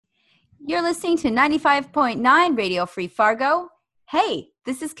You're listening to 95.9 Radio Free Fargo. Hey,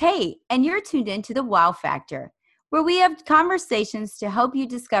 this is Kate, and you're tuned in to the Wow Factor, where we have conversations to help you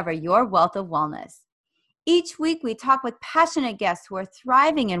discover your wealth of wellness. Each week, we talk with passionate guests who are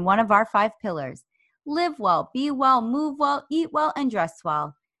thriving in one of our 5 pillars: live well, be well, move well, eat well, and dress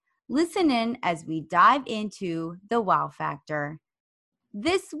well. Listen in as we dive into the Wow Factor.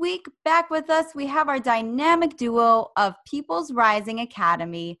 This week, back with us, we have our dynamic duo of People's Rising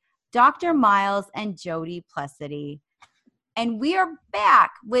Academy, Dr. Miles and Jody Plessity. And we are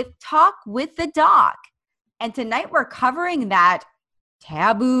back with Talk with the Doc. And tonight we're covering that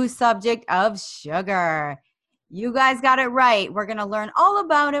taboo subject of sugar. You guys got it right. We're going to learn all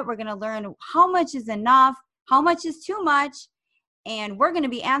about it. We're going to learn how much is enough, how much is too much, and we're going to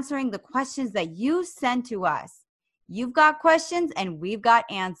be answering the questions that you sent to us. You've got questions and we've got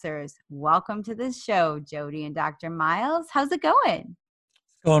answers. Welcome to the show, Jody and Dr. Miles. How's it going?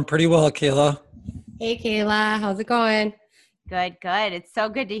 Going pretty well, Kayla. Hey, Kayla. How's it going? Good, good. It's so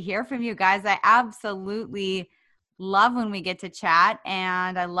good to hear from you guys. I absolutely love when we get to chat,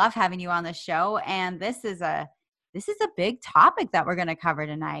 and I love having you on the show. And this is a big topic that we're going to cover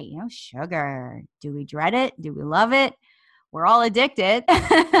tonight. You know, sugar. Do we dread it? Do we love it? We're all addicted.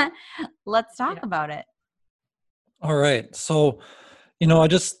 Let's talk about it. All right. So, I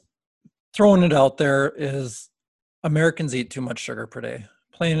just throwing it out there is Americans eat too much sugar per day.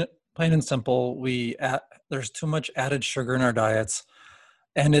 Plain and simple. There's too much added sugar in our diets,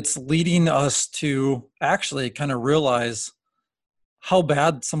 and it's leading us to actually kind of realize how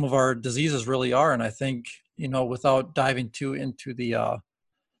bad some of our diseases really are. And I think, without diving too into the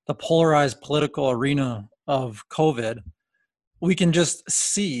polarized political arena of COVID, we can just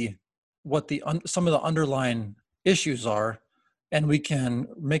see what some of the underlying issues are, and we can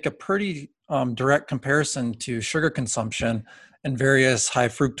make a pretty direct comparison to sugar consumption and various high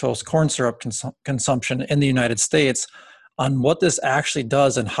fructose corn syrup consumption in the United States on what this actually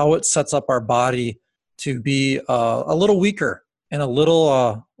does and how it sets up our body to be a little weaker and a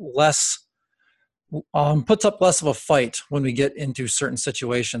little less, puts up less of a fight when we get into certain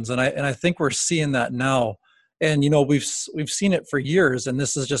situations. And I think we're seeing that now. And, we've seen it for years, and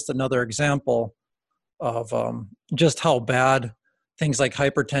this is just another example of just how bad things like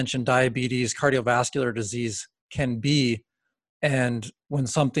hypertension, diabetes, cardiovascular disease can be. And when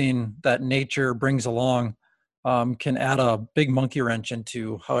something that nature brings along can add a big monkey wrench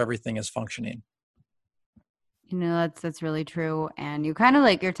into how everything is functioning. That's really true. And you kind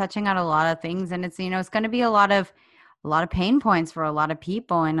of you're touching on a lot of things, and it's, it's going to be a lot of pain points for a lot of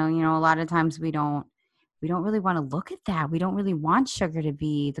people. And, a lot of times we don't really want to look at that. We don't really want sugar to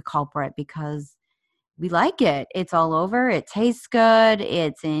be the culprit because we like it. It's all over. It tastes good.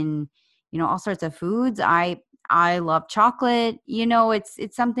 It's in, all sorts of foods. I love chocolate.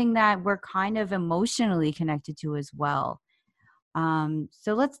 It's something that we're kind of emotionally connected to as well.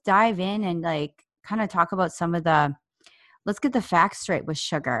 So let's dive in and kind of talk about let's get the facts straight with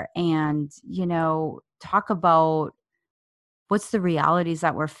sugar and, talk about what's the realities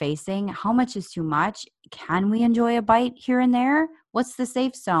that we're facing. How much is too much? Can we enjoy a bite here and there? What's the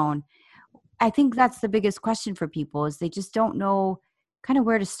safe zone? I think that's the biggest question for people is they just don't know kind of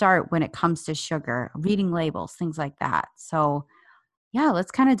where to start when it comes to sugar, reading labels, things like that. So yeah,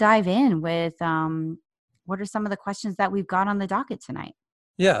 let's kind of dive in with what are some of the questions that we've got on the docket tonight?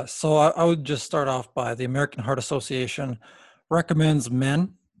 Yeah, so I would just start off by the American Heart Association recommends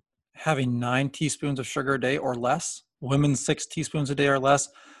men having 9 teaspoons of sugar a day or less, women 6 teaspoons a day or less,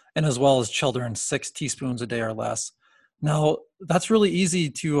 and as well as children 6 teaspoons a day or less. Now, that's really easy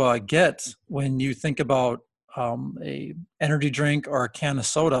to get when you think about a energy drink or a can of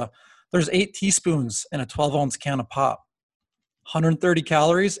soda. There's 8 teaspoons in a 12-ounce can of pop, 130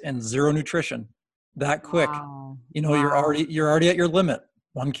 calories and 0 nutrition. That quick. Wow. You're already at your limit.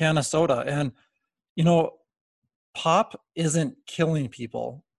 1 can of soda, and pop isn't killing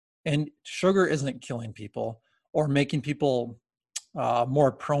people, and sugar isn't killing people or making people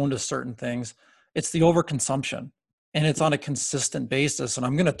more prone to certain things. It's the overconsumption. And it's on a consistent basis. And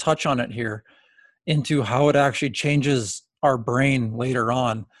I'm going to touch on it here into how it actually changes our brain later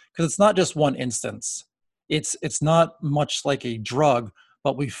on. Because it's not just one instance. It's not much like a drug,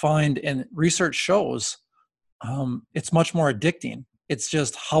 but we find, and research shows, it's much more addicting. It's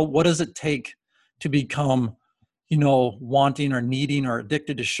just what does it take to become, wanting or needing or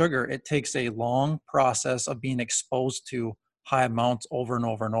addicted to sugar? It takes a long process of being exposed to high amounts over and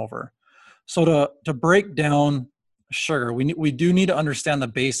over and over. So to break down sugar, we do need to understand the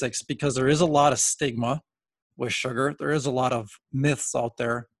basics because there is a lot of stigma with sugar. There is a lot of myths out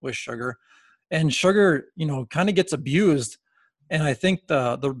there with sugar, and sugar, kind of gets abused And I think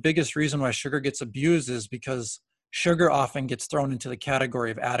the biggest reason why sugar gets abused is because sugar often gets thrown into the category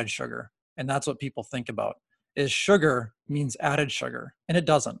of added sugar. And that's what people think about, is sugar means added sugar. And it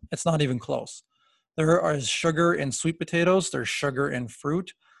doesn't. It's not even close. There is sugar in sweet potatoes, there's sugar in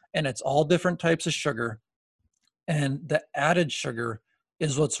fruit, and it's all different types of sugar. And the added sugar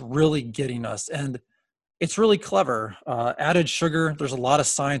is what's really getting us. And it's really clever. Added sugar, there's a lot of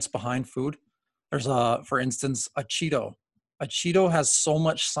science behind food. There's, for instance, a Cheeto. A Cheeto has so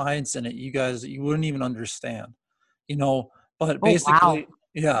much science in it, you guys, that you wouldn't even understand, but basically,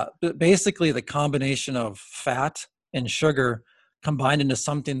 but basically the combination of fat and sugar combined into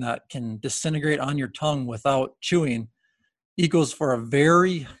something that can disintegrate on your tongue without chewing equals for a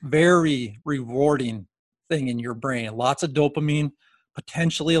very, very rewarding thing in your brain. Lots of dopamine,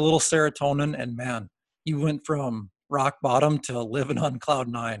 potentially a little serotonin, and man, you went from rock bottom to living on cloud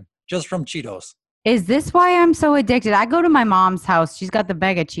nine just from Cheetos. Is this why I'm so addicted? I go to my mom's house. She's got the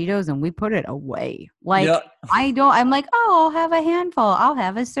bag of Cheetos and we put it away. I'm like, I'll have a handful. I'll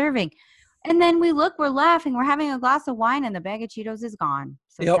have a serving. And then we're laughing. We're having a glass of wine and the bag of Cheetos is gone.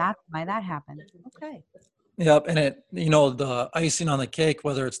 So that's why that happened. Okay. Yep. And the icing on the cake,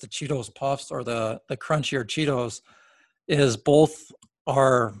 whether it's the Cheetos Puffs or the crunchier Cheetos, is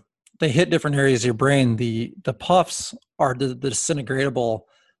they hit different areas of your brain. The Puffs are the disintegratable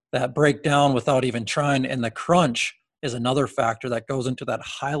that break down without even trying. And the crunch is another factor that goes into that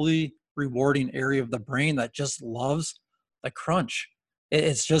highly rewarding area of the brain that just loves the crunch.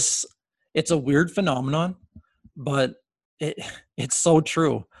 It's a weird phenomenon, but it's so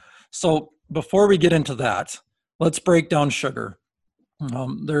true. So before we get into that, let's break down sugar.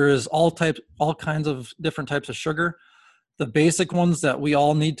 There is all kinds of different types of sugar. The basic ones that we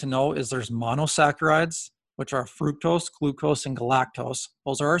all need to know is there's monosaccharides, which are fructose, glucose, and galactose.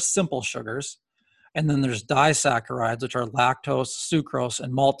 Those are our simple sugars. And then there's disaccharides, which are lactose, sucrose,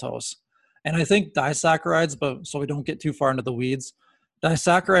 and maltose. And I think disaccharides, but so we don't get too far into the weeds,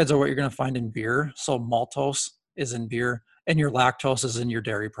 disaccharides are what you're going to find in beer. So maltose is in beer, and your lactose is in your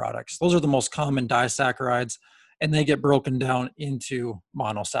dairy products. Those are the most common disaccharides, and they get broken down into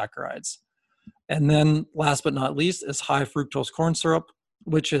monosaccharides. And then last but not least is high fructose corn syrup,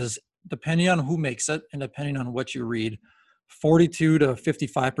 which is, depending on who makes it and depending on what you read, 42 to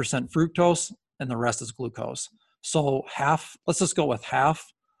 55% fructose, and the rest is glucose. So let's just go with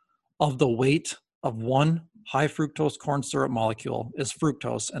half of the weight of one high fructose corn syrup molecule is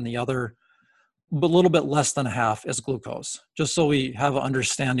fructose, and the other, a little bit less than half, is glucose, just so we have an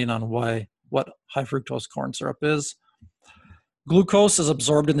understanding on what high fructose corn syrup is. Glucose is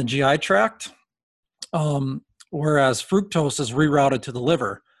absorbed in the GI tract, whereas fructose is rerouted to the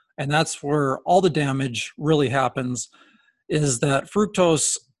liver. And that's where all the damage really happens, is that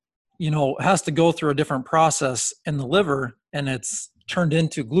fructose, has to go through a different process in the liver, and it's turned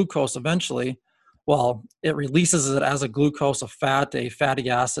into glucose eventually. Well, it releases it as a glucose, a fat, a fatty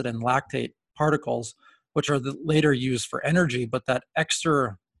acid, and lactate particles, which are later used for energy. But that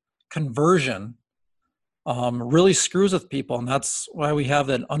extra conversion really screws with people. And that's why we have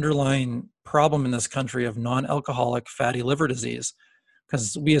that underlying problem in this country of non-alcoholic fatty liver disease,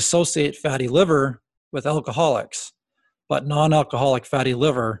 because we associate fatty liver with alcoholics, but non-alcoholic fatty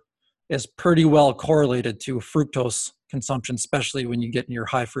liver is pretty well correlated to fructose consumption, especially when you get in your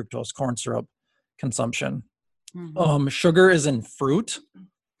high fructose corn syrup consumption. Mm-hmm. Sugar is in fruit,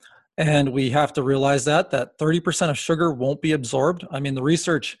 and we have to realize that 30% of sugar won't be absorbed. I mean, the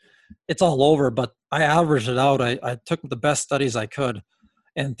research, it's all over, but I averaged it out. I took the best studies I could,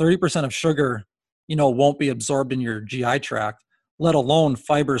 and 30% of sugar, won't be absorbed in your GI tract, let alone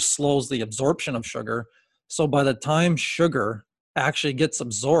fiber slows the absorption of sugar. So by the time sugar actually gets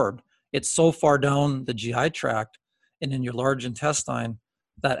absorbed, it's so far down the GI tract and in your large intestine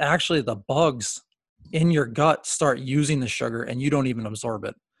that actually the bugs in your gut start using the sugar and you don't even absorb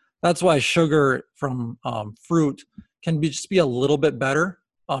it. That's why sugar from fruit can just be a little bit better.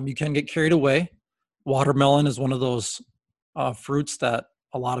 You can get carried away. Watermelon is one of those fruits that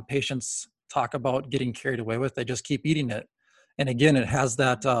a lot of patients talk about getting carried away with. They just keep eating it. And again, it has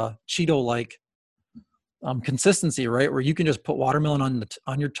that Cheeto-like consistency, right? Where you can just put watermelon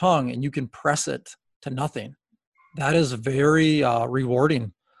on your tongue and you can press it to nothing. That is very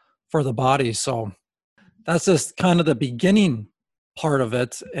rewarding for the body. So that's just kind of the beginning part of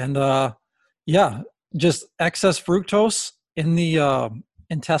it. And just excess fructose in the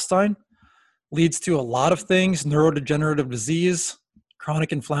intestine leads to a lot of things: neurodegenerative disease,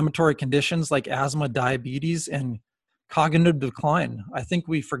 chronic inflammatory conditions like asthma, diabetes, and cognitive decline. I think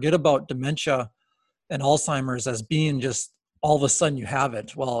we forget about dementia and Alzheimer's as being just all of a sudden you have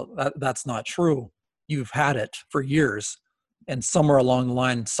it. Well, that's not true. You've had it for years, and somewhere along the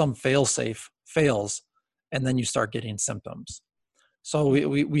line, some fail-safe fails, and then you start getting symptoms. So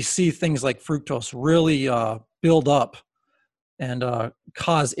we see things like fructose really build up and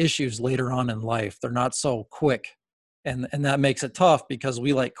cause issues later on in life. They're not so quick. And that makes it tough because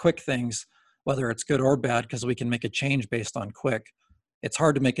we like quick things, whether it's good or bad, because we can make a change based on quick. It's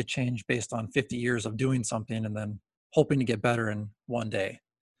hard to make a change based on 50 years of doing something and then hoping to get better in one day.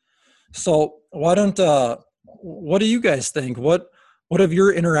 So what do you guys think? What have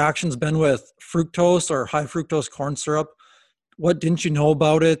your interactions been with fructose or high fructose corn syrup? What didn't you know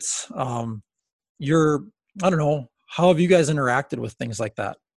about it? I don't know, how have you guys interacted with things like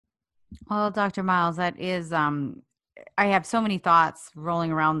that? Well, Dr. Miles, that is, I have so many thoughts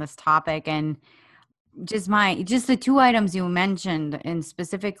rolling around this topic, and just the two items you mentioned, and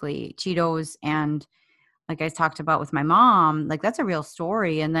specifically Cheetos and like I talked about with my mom, like that's a real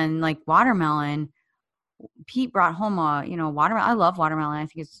story. And then like watermelon, Pete brought home watermelon. I love watermelon. I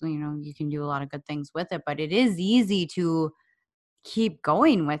think it's, you can do a lot of good things with it, but it is easy to keep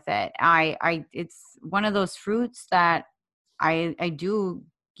going with it. It's one of those fruits that I do,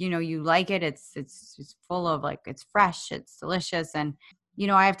 you like it. It's full of like, it's fresh, it's delicious. And,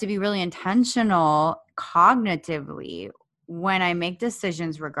 I have to be really intentional cognitively when I make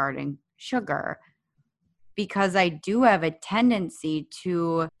decisions regarding sugar, because I do have a tendency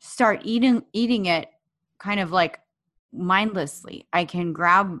to start eating it kind of like mindlessly. I can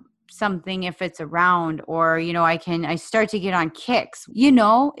grab something if it's around, or I start to get on kicks,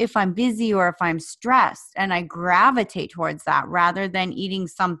 if I'm busy or if I'm stressed, and I gravitate towards that rather than eating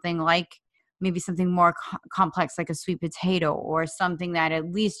something like maybe something more complex like a sweet potato, or something that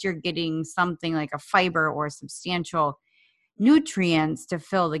at least you're getting something like a fiber or substantial nutrients to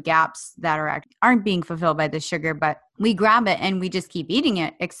fill the gaps that aren't being fulfilled by the sugar. But we grab it and we just keep eating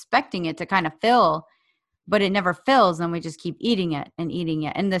it, expecting it to kind of fill, but it never fills, and we just keep eating it and eating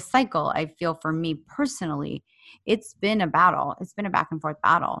it. And the cycle, I feel, for me personally, it's been a battle. It's been a back and forth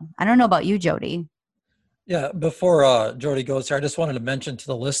battle. I don't know about you, Jody. Yeah, before Jody goes here, I just wanted to mention to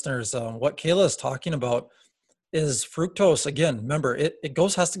the listeners what Kayla is talking about is fructose. Again, remember, it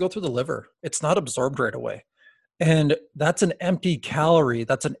has to go through the liver. It's not absorbed right away. And that's an empty calorie.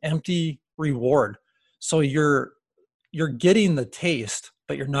 That's an empty reward. So you're getting the taste,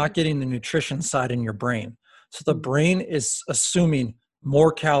 but you're not getting the nutrition side in your brain. So the brain is assuming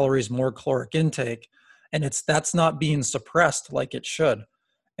more calories, more caloric intake, and that's not being suppressed like it should.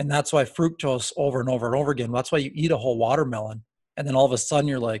 And that's why fructose over and over and over again, that's why you eat a whole watermelon and then all of a sudden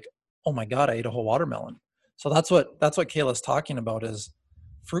you're like, oh my God, I ate a whole watermelon. So that's what Kayla's talking about, is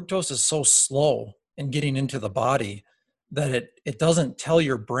fructose is so slow in getting into the body that it doesn't tell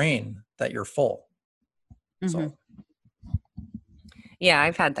your brain that you're full. Mm-hmm. So yeah,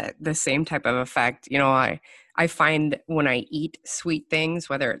 I've had the same type of effect. I find when I eat sweet things,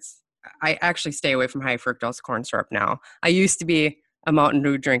 I actually stay away from high fructose corn syrup now. I used to be a Mountain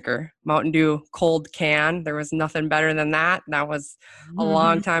Dew drinker. Mountain Dew cold can. There was nothing better than that. That was a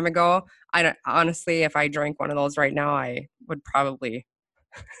long time ago. Honestly, if I drank one of those right now, I would probably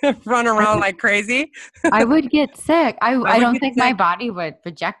run around like crazy. I would get sick. I don't think my body would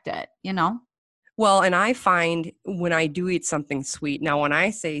reject it, Well, and I find when I do eat something sweet, now when I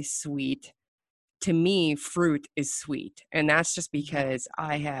say sweet, to me, fruit is sweet. And that's just because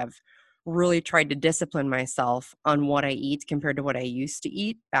I have really tried to discipline myself on what I eat compared to what I used to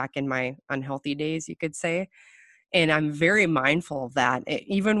eat back in my unhealthy days, you could say. And I'm very mindful of that.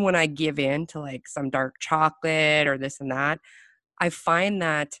 Even when I give in to like some dark chocolate or this and that, I find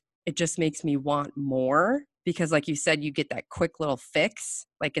that it just makes me want more, because like you said, you get that quick little fix,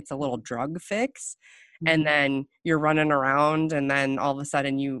 like it's a little drug fix. And then you're running around, and then all of a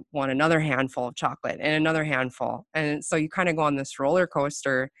sudden you want another handful of chocolate and another handful. And so you kind of go on this roller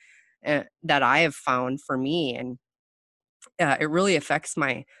coaster that I have found for me. And it really affects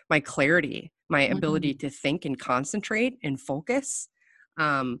my clarity, my ability to think and concentrate and focus.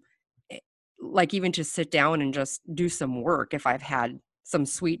 Like even to sit down and just do some work, if I've had some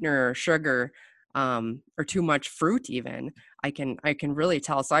sweetener or sugar or too much fruit, even I can really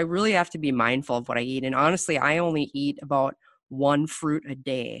tell. So I really have to be mindful of what I eat. And honestly, I only eat about one fruit a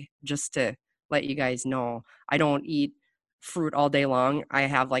day, just to let you guys know. I don't eat fruit all day long. I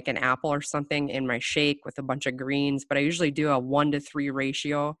have like an apple or something in my shake with a bunch of greens, but I usually do a 1-to-3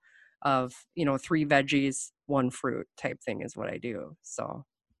 ratio of 3 veggies, 1 fruit type thing is what I do. So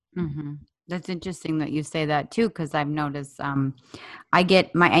That's interesting that you say that too, because I've noticed I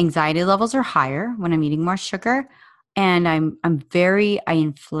get my anxiety levels are higher when I'm eating more sugar, and I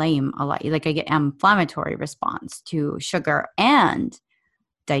inflame a lot. Like I get inflammatory response to sugar and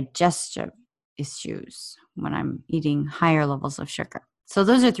digestive issues when I'm eating higher levels of sugar. So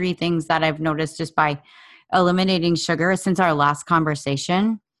those are 3 things that I've noticed just by eliminating sugar since our last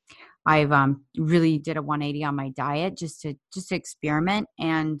conversation. I've really did a 180 on my diet just to experiment,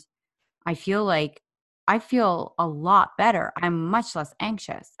 and I feel a lot better. I'm much less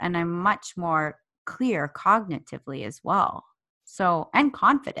anxious, and I'm much more clear cognitively as well. So, and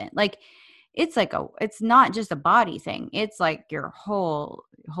confident. Like it's not just a body thing. It's like your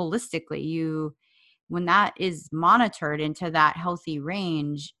holistically, when that is monitored into that healthy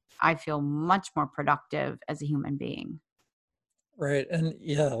range, I feel much more productive as a human being. Right. And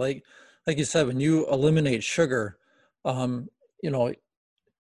yeah, like you said, when you eliminate sugar, um, you know,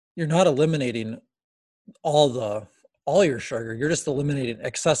 you're not eliminating all your sugar. You're just eliminating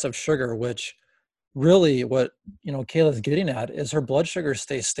excessive sugar, which really what, Kayla's getting at is her blood sugar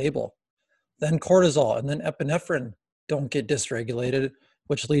stays stable. Then cortisol and then epinephrine don't get dysregulated,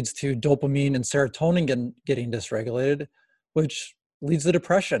 which leads to dopamine and serotonin getting dysregulated, which leads to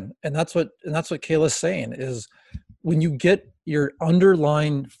depression. And that's what Kayla's saying is when you get your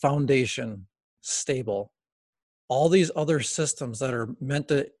underlying foundation stable, all these other systems that are meant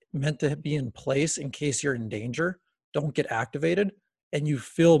to be in place in case you're in danger don't get activated, and you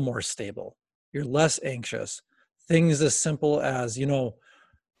feel more stable. You're less anxious. Things as simple as,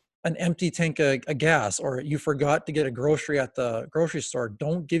 an empty tank of gas, or you forgot to get a grocery at the grocery store,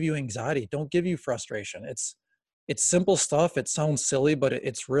 don't give you anxiety, don't give you frustration. It's simple stuff. It sounds silly, but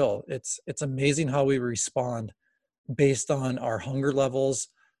it's real. It's amazing how we respond based on our hunger levels,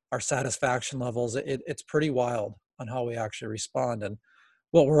 our satisfaction levels. It's pretty wild on how we actually respond. And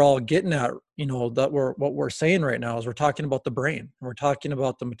what we're all getting at, what we're saying right now is we're talking about the brain. We're talking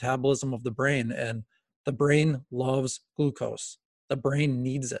about the metabolism of the brain, and the brain loves glucose. The brain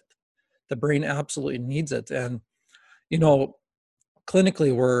needs it. The brain absolutely needs it. And,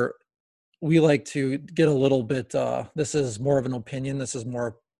 clinically, we like to get a little bit, this is more of an opinion. This is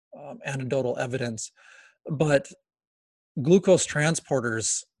more anecdotal evidence, but glucose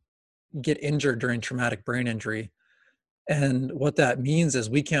transporters get injured during traumatic brain injury. And what that means is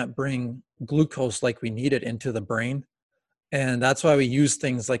we can't bring glucose like we need it into the brain. And that's why we use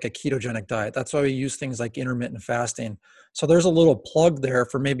things like a ketogenic diet. That's why we use things like intermittent fasting. So there's a little plug there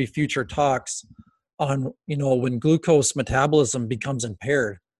for maybe future talks on, when glucose metabolism becomes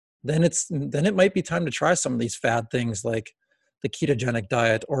impaired, then it might be time to try some of these fad things like the ketogenic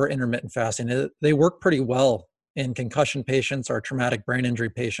diet or intermittent fasting. They work pretty well in concussion patients or traumatic brain injury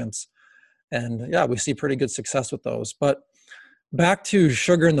patients. And yeah, we see pretty good success with those. But back to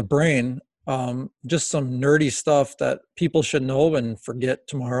sugar in the brain, just some nerdy stuff that people should know and forget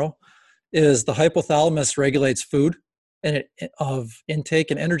tomorrow is the hypothalamus regulates food and of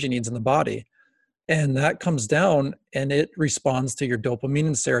intake and energy needs in the body. And that comes down and it responds to your dopamine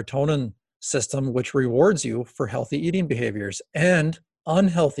and serotonin system, which rewards you for healthy eating behaviors and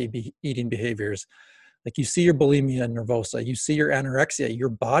unhealthy eating behaviors. Like you see your bulimia nervosa, you see your anorexia, your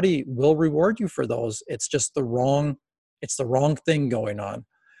body will reward you for those. It's just the wrong thing going on.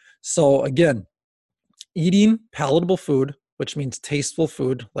 So again, eating palatable food, which means tasteful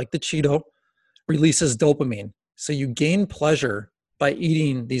food like the Cheeto, releases dopamine. So you gain pleasure by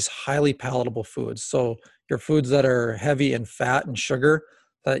eating these highly palatable foods. So your foods that are heavy in fat and sugar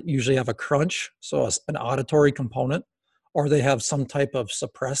that usually have a crunch, so an auditory component, or they have some type of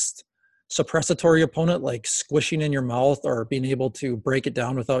suppressatory opponent like squishing in your mouth or being able to break it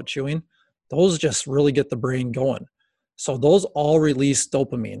down without chewing, those just really get the brain going. So those all release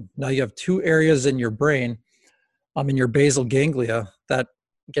dopamine. Now you have 2 areas in your brain, in your basal ganglia that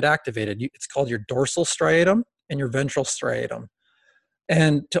get activated. It's called your dorsal striatum and your ventral striatum.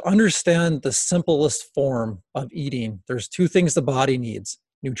 And to understand the simplest form of eating, there's 2 things the body needs: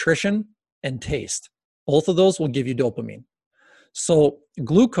 nutrition and taste. Both of those will give you dopamine. So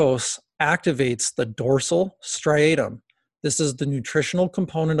glucose activates the dorsal striatum. This is the nutritional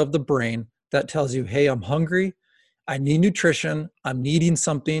component of the brain that tells you, hey, I'm hungry, I need nutrition, I'm needing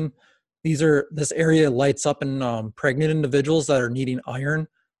something. This area lights up in pregnant individuals that are needing iron,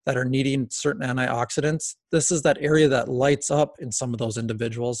 that are needing certain antioxidants. This is that area that lights up in some of those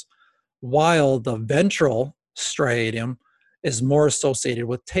individuals, while the ventral striatum is more associated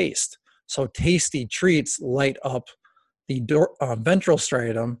with taste. So tasty treats light up the ventral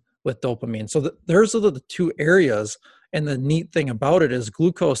striatum with dopamine. So those are the 2 areas. And the neat thing about it is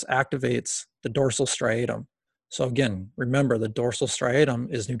glucose activates the dorsal striatum. So again, remember the dorsal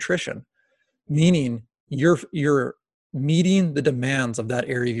striatum is nutrition, meaning you're meeting the demands of that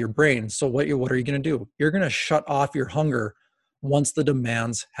area of your brain. So what are you going to do? You're going to shut off your hunger once the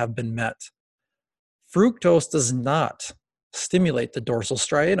demands have been met. Fructose does not stimulate the dorsal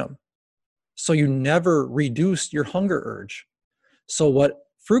striatum. So you never reduce your hunger urge. So what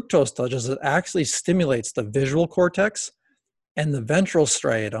fructose does is it actually stimulates the visual cortex and the ventral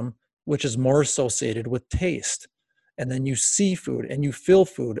striatum, which is more associated with taste. And then you see food and you feel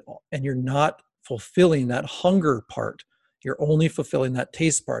food, and you're not fulfilling that hunger part. You're only fulfilling that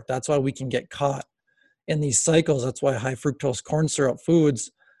taste part. That's why we can get caught in these cycles. That's why high fructose corn syrup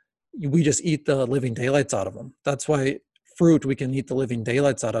foods, we just eat the living daylights out of them. That's why fruit we can eat the living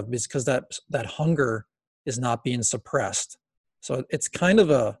daylights out of, because that hunger is not being suppressed. So it's kind of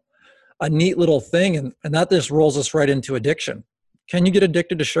a neat little thing, and that just rolls us right into addiction. Can you get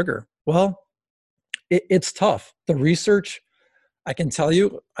addicted to sugar? Well, it's tough. The research, I can tell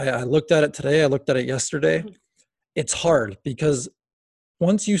you, I looked at it today, I looked at it yesterday. It's hard because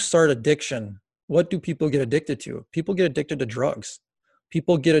once you start addiction, what do people get addicted to? People get addicted to drugs.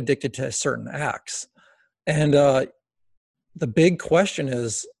 People get addicted to certain acts. And the big question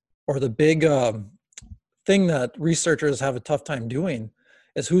is, or the big thing that researchers have a tough time doing,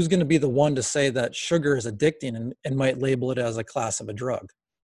 is who's going to be the one to say that sugar is addicting and might label it as a class of a drug,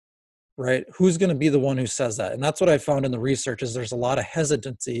 right? Who's going to be the one who says that? And that's what I found in the research, is there's a lot of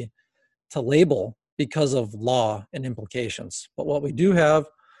hesitancy to label because of law and implications. But what we do have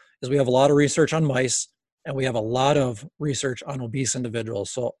is we have a lot of research on mice, and we have a lot of research on obese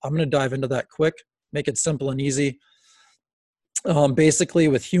individuals. So I'm going to dive into that quick, make it simple and easy. Basically,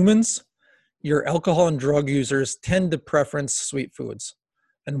 with humans, your alcohol and drug users tend to preference sweet foods.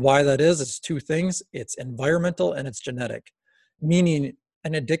 And why that is, it's two things. It's environmental and it's genetic, meaning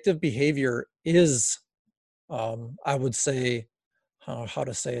an addictive behavior is, I would say, how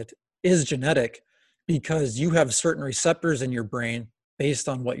to say it, is genetic, because you have certain receptors in your brain based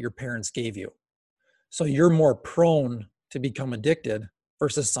on what your parents gave you. So you're more prone to become addicted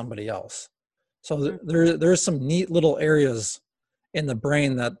versus somebody else. So there's some neat little areas in the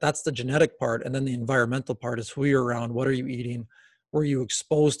brain that's the genetic part. And then the environmental part is who you're around. What are you eating? Were you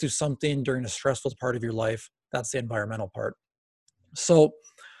exposed to something during a stressful part of your life? That's the environmental part. So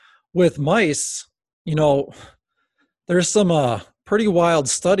with mice, there's some pretty wild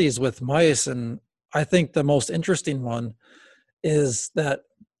studies with mice. And I think the most interesting one is that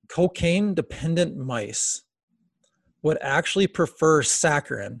cocaine dependent mice would actually prefer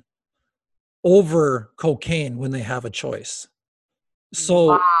saccharin over cocaine when they have a choice.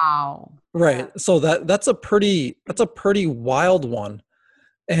 So wow. Right. So that's a pretty wild one.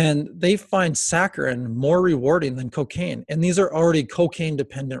 And they find saccharin more rewarding than cocaine. And these are already cocaine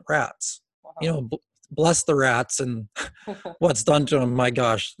dependent rats. Wow. Bless the rats and what's done to them. My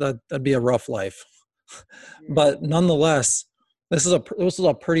gosh, that'd be a rough life. But nonetheless, this is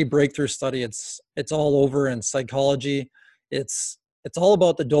a pretty breakthrough study. It's all over in psychology. It's all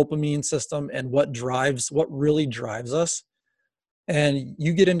about the dopamine system and what really drives us. And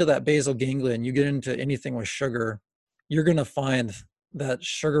you get into that basal ganglion, you get into anything with sugar, you're going to find that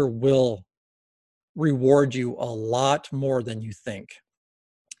sugar will reward you a lot more than you think.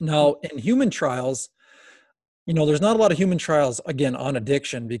 Now, in human trials, there's not a lot of human trials, again, on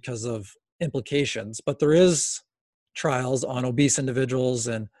addiction because of implications, but there is trials on obese individuals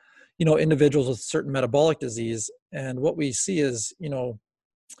and, individuals with certain metabolic disease. And what we see is,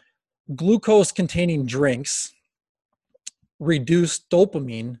 glucose-containing drinks reduce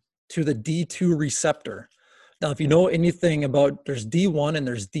dopamine to the D2 receptor. Now, if you know anything about, there's D1 and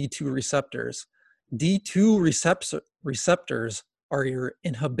there's D2 receptors. D2 receptors are your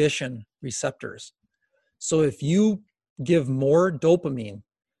inhibition receptors. So if you give more dopamine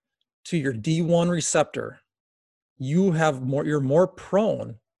to your D1 receptor, you're more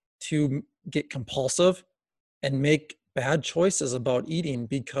prone to get compulsive and make bad choices about eating,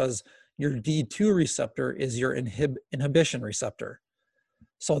 because your D2 receptor is your inhibition receptor.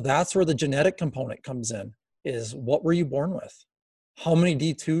 So that's where the genetic component comes in, is what were you born with? How many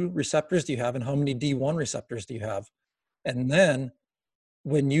D2 receptors do you have and how many D1 receptors do you have? And then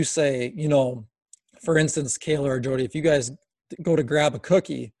when you say, for instance, Kayla or Jody, if you guys go to grab a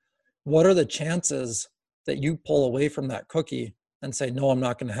cookie, what are the chances that you pull away from that cookie and say, no, I'm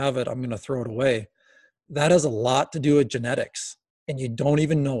not going to have it, I'm going to throw it away? That has a lot to do with genetics, and you don't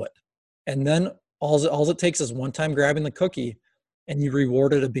even know it. And then all it takes is one time grabbing the cookie and you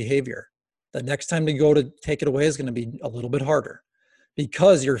rewarded a behavior. The next time to go to take it away is going to be a little bit harder,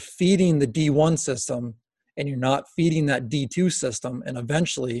 because you're feeding the D1 system and you're not feeding that D2 system. And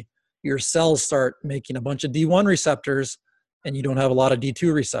eventually your cells start making a bunch of D1 receptors and you don't have a lot of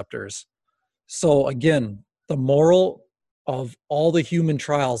D2 receptors. So again, the moral of all the human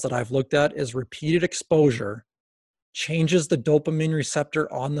trials that I've looked at is repeated exposure changes the dopamine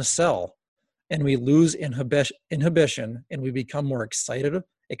receptor on the cell, and we lose inhibition and we become more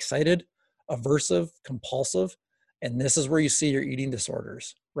excited aversive, compulsive, and this is where you see your eating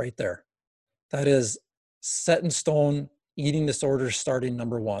disorders right there. That is set in stone eating disorders starting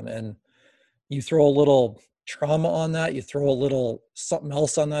number one. And you throw a little trauma on that, you throw a little something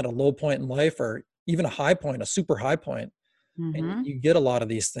else on that, a low point in life, or even a high point, a super high point, and you get a lot of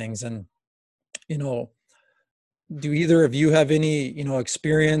these things. And, you know, do either of you have any, you know,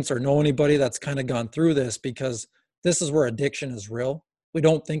 experience or know anybody that's kind of gone through this? Because this is where addiction is real. We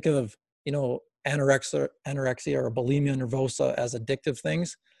don't think of, you know, anorexia or bulimia nervosa as addictive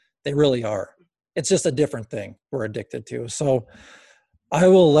things. They really are. It's just a different thing we're addicted to. So I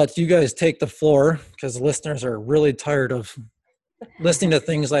will let you guys take the floor because listeners are really tired of listening to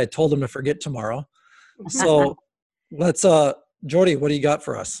things I told them to forget tomorrow. So let's, Jody, what do you got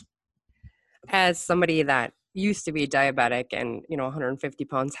for us? As somebody that used to be diabetic and, you know, 150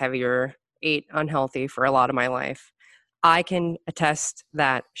 pounds heavier, ate unhealthy for a lot of my life, I can attest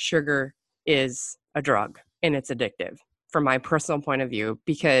that sugar is a drug and it's addictive from my personal point of view,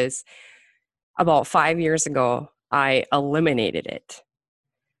 because about 5 years ago, I eliminated it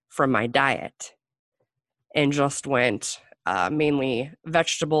from my diet and just went mainly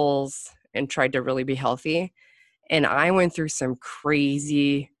vegetables and tried to really be healthy. And I went through some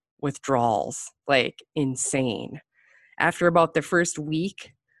crazy withdrawals, like insane. After about the first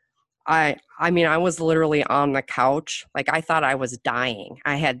week, I mean, I was literally on the couch. Like, I thought I was dying.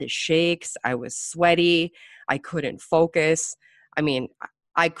 I had the shakes. I was sweaty. I couldn't focus. I mean,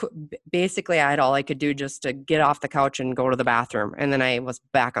 I had all I could do just to get off the couch and go to the bathroom. And then I was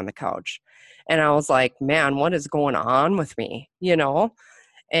back on the couch. And I was like, man, what is going on with me? You know?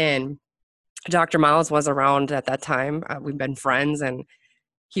 And Dr. Miles was around at that time. We've been friends, and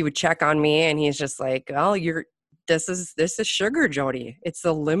he would check on me, and he's just like, well, this is sugar, Jody. It's the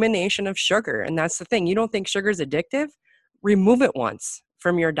elimination of sugar. And that's the thing. You don't think sugar is addictive? Remove it once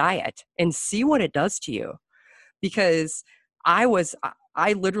from your diet and see what it does to you. Because I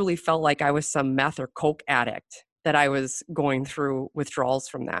literally felt like I was some meth or coke addict, that I was going through withdrawals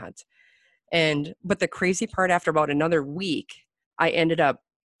from that. But the crazy part, after about another week, I ended up,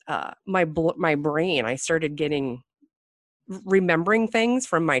 my brain, I started remembering things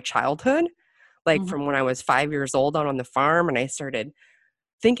from my childhood, like from when I was 5 years old out on the farm. And I started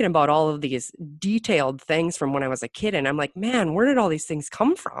thinking about all of these detailed things from when I was a kid. And I'm like, man, where did all these things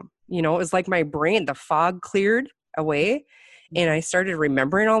come from? You know, it was like my brain, the fog cleared away. And I started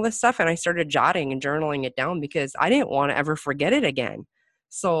remembering all this stuff, and I started jotting and journaling it down because I didn't want to ever forget it again.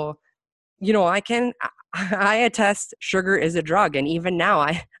 So, you know, I attest sugar is a drug. And even now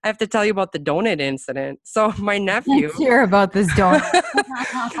I have to tell you about the donut incident. So my nephew, Let's hear about this donut.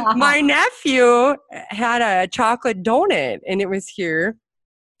 my nephew had a chocolate donut, and it was here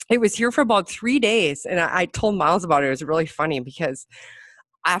for about 3 days. And I told Miles about it. It was really funny because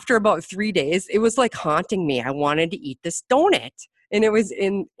after about 3 days, it was like haunting me. I wanted to eat this donut, and it was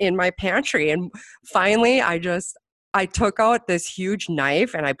in my pantry. And finally I took out this huge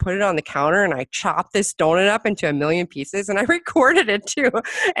knife and I put it on the counter, and I chopped this donut up into a million pieces, and I recorded it too.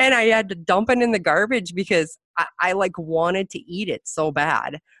 And I had to dump it in the garbage because I like wanted to eat it so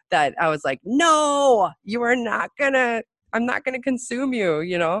bad that I was like, no, I'm not gonna consume you,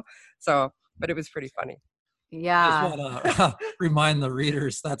 you know? So, but it was pretty funny. Yeah. I just want to remind the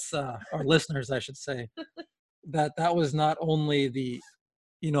readers, that's our listeners, I should say, that was not only the,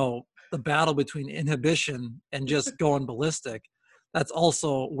 you know, the battle between inhibition and just going ballistic. That's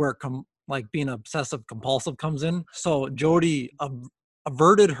also where like being obsessive compulsive comes in. So Jody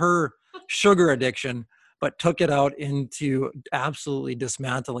averted her sugar addiction, but took it out into absolutely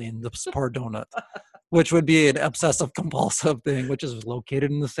dismantling the poor donut, which would be an obsessive compulsive thing, which is located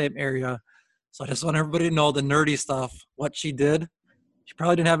in the same area. So I just want everybody to know the nerdy stuff, what she did. She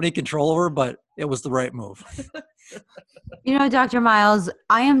probably didn't have any control over, but it was the right move. You know, Dr. Miles,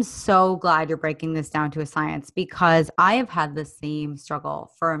 I am so glad you're breaking this down to a science, because I have had the same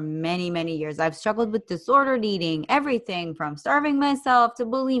struggle for many, many years. I've struggled with disordered eating, everything from starving myself to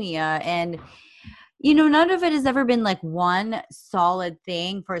bulimia. And, you know, none of it has ever been like one solid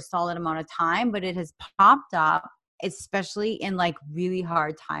thing for a solid amount of time, but it has popped up, especially in like really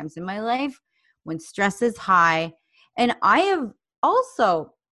hard times in my life when stress is high. And I have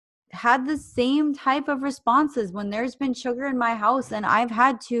also had the same type of responses when there's been sugar in my house, and I've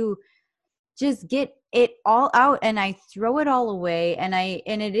had to just get it all out and I throw it all away. And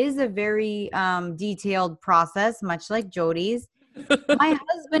it is a very detailed process, much like Jody's. My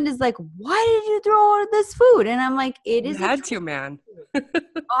husband is like, why did you throw out this food? And I'm like, it is You had to, man.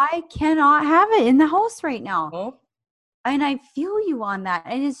 I cannot have it in the house right now. Oh. And I feel you on that.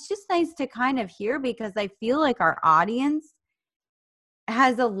 And it's just nice to kind of hear, because I feel like our audience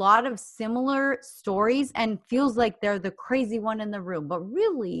has a lot of similar stories and feels like they're the crazy one in the room. But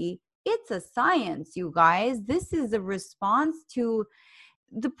really, it's a science, you guys. This is a response to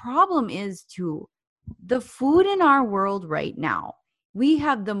the problem is to the food in our world right now. We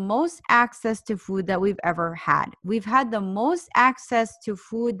have the most access to food that we've ever had. We've had the most access to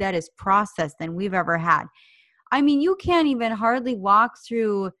food that is processed than we've ever had. I mean, you can't even hardly walk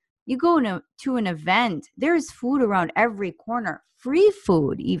through, you go to an event, there's food around every corner, free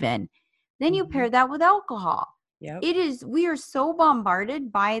food even. Then you pair that with alcohol. Yep. We are so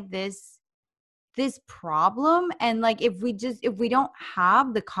bombarded by this problem. And like, if we don't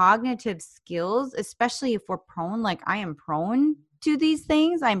have the cognitive skills, especially if we're prone, like I am prone to these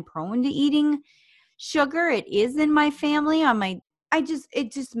things, I'm prone to eating sugar. It is in my family.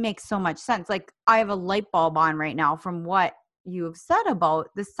 It just makes so much sense. Like, I have a light bulb on right now from what you have said about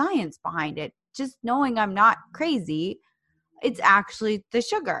the science behind it. Just knowing I'm not crazy, it's actually the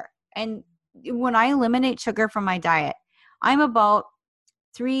sugar. And when I eliminate sugar from my diet, I'm about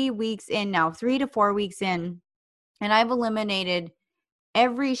 3 weeks in now, 3 to 4 weeks in, and I've eliminated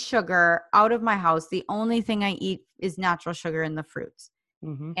every sugar out of my house. The only thing I eat is natural sugar in the fruits.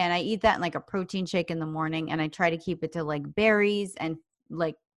 And I eat that in like a protein shake in the morning. And I try to keep it to like berries and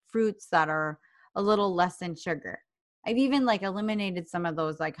like fruits that are a little less in sugar. I've even like eliminated some of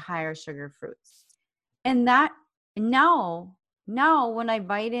those like higher sugar fruits. And that now when I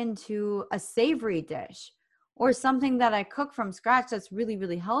bite into a savory dish or something that I cook from scratch that's really,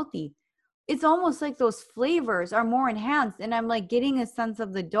 really healthy, it's almost like those flavors are more enhanced. And I'm like getting a sense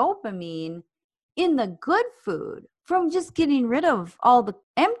of the dopamine in the good food from just getting rid of all the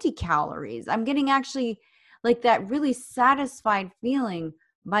empty calories. I'm getting actually like that really satisfied feeling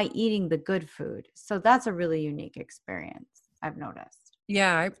by eating the good food. So that's a really unique experience, I've noticed.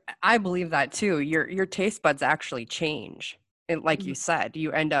 Yeah, I believe that too. Your taste buds actually change. And like you said,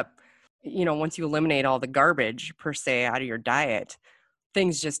 you end up, once you eliminate all the garbage per se out of your diet,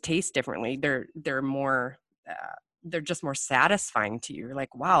 things just taste differently. They're more they're just more satisfying to you. You're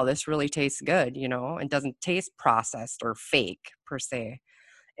like, wow, this really tastes good, and doesn't taste processed or fake per se.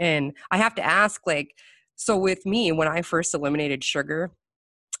 And I have to ask, like, so with me, when I first eliminated sugar,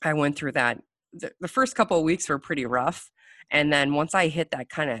 I went through that. The first couple of weeks were pretty rough. And then once I hit that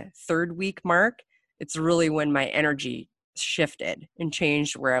kind of third week mark, it's really when my energy shifted and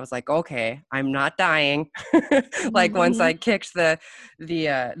changed, where I was like, okay, I'm not dying. Like once I kicked the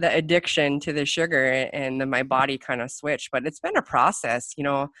addiction to the sugar, and then my body kind of switched. But it's been a process.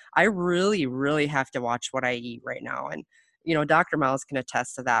 I really, really have to watch what I eat right now. And, Dr. Miles can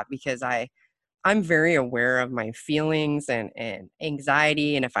attest to that, because I'm very aware of my feelings and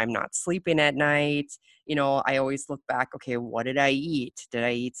anxiety. And if I'm not sleeping at night, I always look back, okay, what did I eat? Did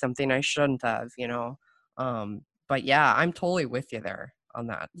I eat something I shouldn't have, But yeah, I'm totally with you there on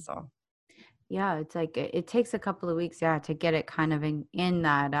that. So yeah, it's like it takes a couple of weeks, to get it kind of in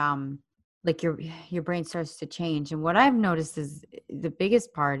that like your brain starts to change. And what I've noticed is the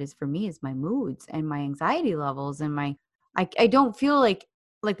biggest part is for me is my moods and my anxiety levels, and I don't feel like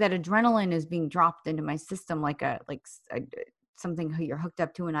that adrenaline is being dropped into my system like something you're hooked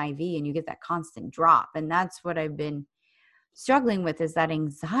up to an IV and you get that constant drop. And that's what I've been struggling with, is that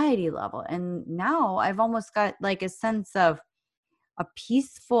anxiety level. And now I've almost got like a sense of a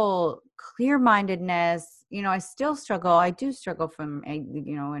peaceful clear-mindedness. I still struggle. I do struggle from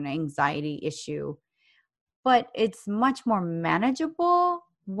an anxiety issue, but it's much more manageable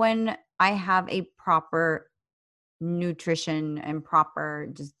when I have a proper nutrition and proper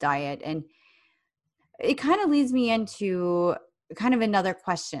just diet. And it kind of leads me into kind of another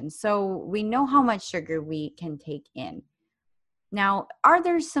question. So we know how much sugar we can take in. Now, are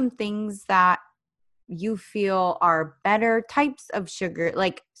there some things that you feel are better types of sugar,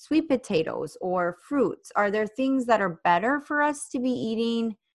 like sweet potatoes or fruits? Are there things that are better for us to be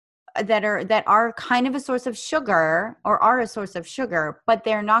eating that are kind of a source of sugar, or are a source of sugar, but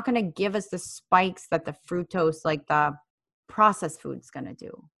they're not going to give us the spikes that the fructose, like the processed food's going to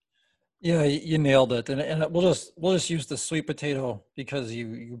do? Yeah, you nailed it. And we'll just use the sweet potato because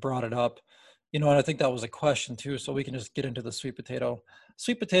you brought it up. And I think that was a question too, so we can just get into the sweet potato.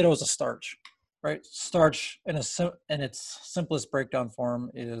 Sweet potato is a starch, right? Starch in its simplest breakdown form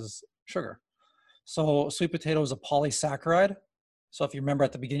is sugar. So sweet potato is a polysaccharide. So if you remember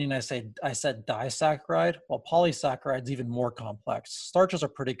at the beginning, I said disaccharide. Well, polysaccharide is even more complex. Starches are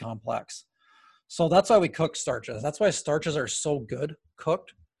pretty complex. So that's why we cook starches. That's why starches are so good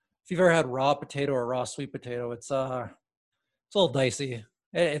cooked. If you've ever had raw potato or raw sweet potato, it's a little dicey.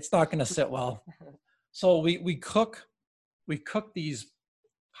 It's not going to sit well. So we cook these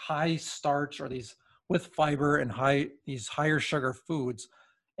high starch, or with fiber and these higher sugar foods,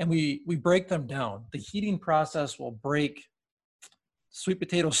 and we break them down. The heating process will break sweet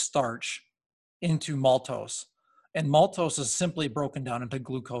potato starch into maltose. And maltose is simply broken down into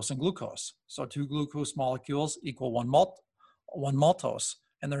glucose and glucose. So 2 glucose molecules equal 1 maltose.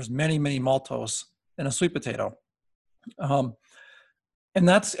 And there's many, many maltose in a sweet potato. And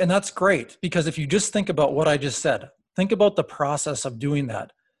that's great, because if you just think about what I just said, think about the process of doing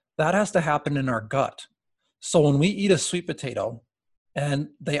that. That has to happen in our gut. So when we eat a sweet potato, and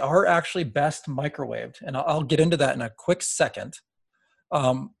they are actually best microwaved, and I'll get into that in a quick second.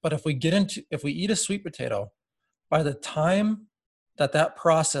 But if we eat a sweet potato, by the time that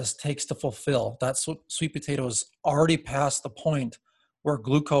process takes to fulfill, that sweet potato is already past the point where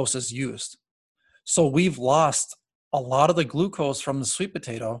glucose is used. So we've lost a lot of the glucose from the sweet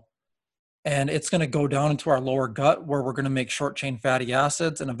potato, and it's going to go down into our lower gut, where we're going to make short chain fatty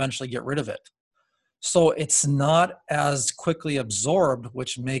acids and eventually get rid of it. So it's not as quickly absorbed,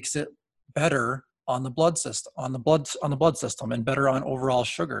 which makes it better on the blood system, and better on overall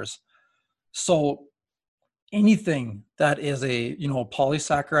sugars. So anything that is a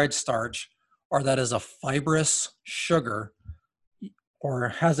polysaccharide starch, or that is a fibrous sugar, or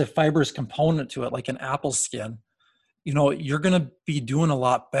has a fibrous component to it, like an apple skin, you're going to be doing a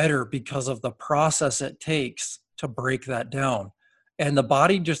lot better because of the process it takes to break that down. And the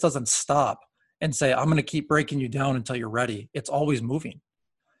body just doesn't stop and say, I'm going to keep breaking you down until you're ready. It's always moving.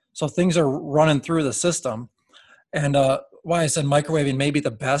 So things are running through the system. And why I said microwaving may be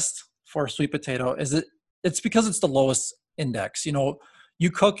the best for a sweet potato is it's because it's the lowest index.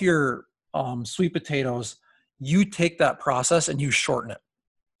 You cook your sweet potatoes, you take that process and you shorten it.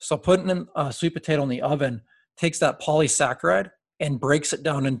 So putting in a sweet potato in the oven takes that polysaccharide and breaks it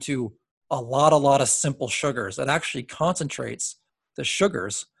down into a lot of simple sugars. It actually concentrates the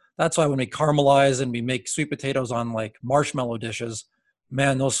sugars. That's why when we caramelize and we make sweet potatoes on like marshmallow dishes,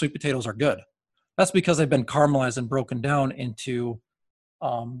 man, those sweet potatoes are good. That's because they've been caramelized and broken down into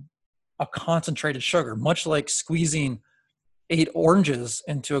a concentrated sugar, much like squeezing 8 oranges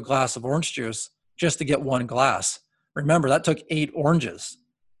into a glass of orange juice just to get 1 glass. Remember, that took 8 oranges.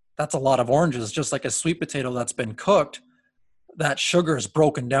 That's a lot of oranges. Just like a sweet potato that's been cooked, that sugar is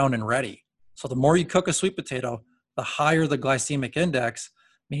broken down and ready. So the more you cook a sweet potato, the higher the glycemic index,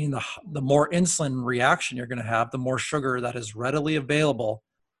 meaning the more insulin reaction you're going to have, the more sugar that is readily available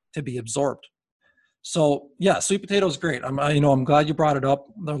to be absorbed. So yeah, sweet potato is great. I'm glad you brought it up.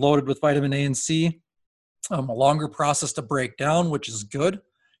 They're loaded with vitamin A and C. A longer process to break down, which is good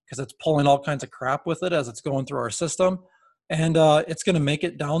because it's pulling all kinds of crap with it as it's going through our system. And it's going to make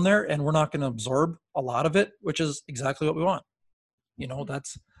it down there, and we're not going to absorb a lot of it, which is exactly what we want.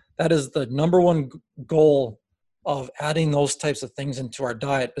 That is the number one goal of adding those types of things into our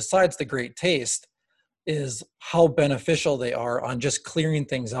diet, besides the great taste, is how beneficial they are on just clearing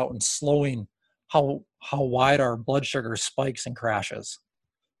things out and slowing how wide our blood sugar spikes and crashes.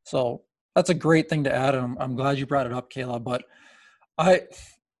 So that's a great thing to add, and I'm glad you brought it up, Kayla. But I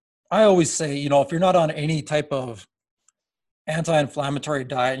always say, if you're not on any type of anti-inflammatory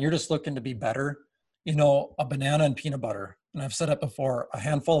diet and you're just looking to be better, a banana and peanut butter, and I've said it before, a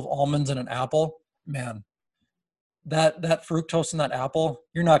handful of almonds and an apple, man, that fructose in that apple,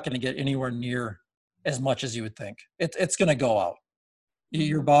 you're not going to get anywhere near as much as you would think. It's going to go out.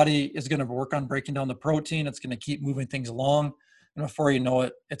 Your body is going to work on breaking down the protein. It's going to keep moving things along, and before you know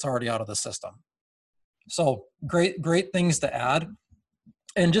it, it's already out of the system. So great things to add.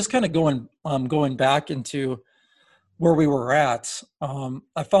 And just kind of going back into where we were at,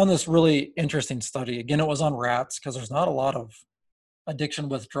 I found this really interesting study. Again, it was on rats because there's not a lot of addiction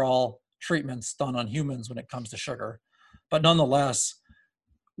withdrawal treatments done on humans when it comes to sugar. But nonetheless,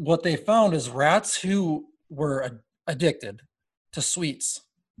 what they found is rats who were addicted to sweets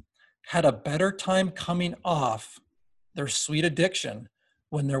had a better time coming off their sweet addiction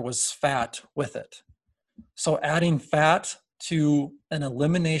when there was fat with it. So adding fat to an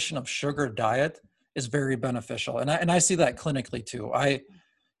elimination of sugar diet is very beneficial. And I see that clinically too.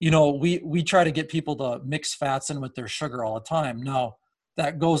 We try to get people to mix fats in with their sugar all the time. Now,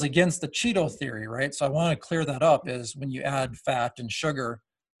 that goes against the Cheeto theory, right? So I want to clear that up, is when you add fat and sugar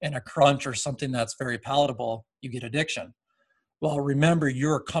in a crunch or something that's very palatable, you get addiction. Well, remember,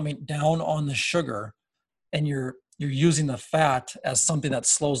 you're coming down on the sugar and you're using the fat as something that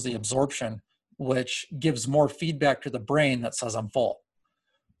slows the absorption, which gives more feedback to the brain that says I'm full.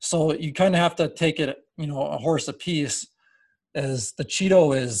 So you kind of have to take it, a horse apiece, as the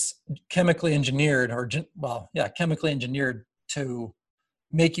Cheeto is chemically engineered chemically engineered to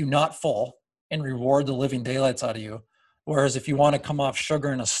make you not full and reward the living daylights out of you. Whereas if you want to come off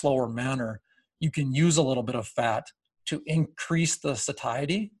sugar in a slower manner, you can use a little bit of fat to increase the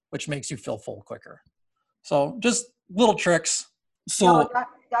satiety, which makes you feel full quicker. So just little tricks. So no,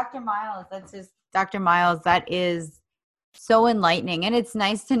 Dr. Miles, Dr. Miles, that is so enlightening. And it's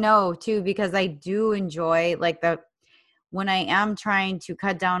nice to know too, because I do enjoy when I am trying to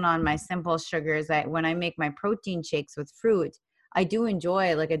cut down on my simple sugars, when I make my protein shakes with fruit, I do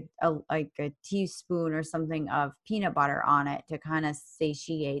enjoy like a teaspoon or something of peanut butter on it to kind of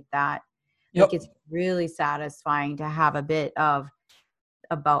satiate that. Yep. Like it's really satisfying to have a bit of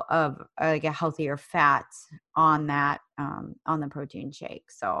like a healthier fat on that on the protein shake.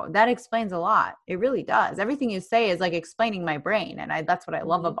 So that explains a lot. It really does. Everything you say is like explaining my brain, and that's what I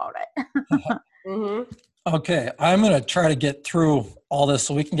love about it. Mm-hmm. Okay, I'm going to try to get through all this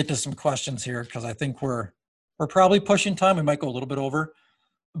so we can get to some questions here, because I think we're probably pushing time. We might go a little bit over,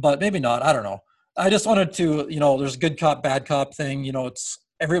 but maybe not. I don't know. I just wanted to, there's a good cop, bad cop thing. It's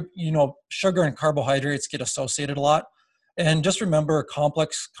sugar and carbohydrates get associated a lot. And just remember,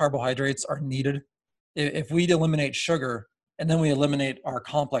 complex carbohydrates are needed. If we eliminate sugar and then we eliminate our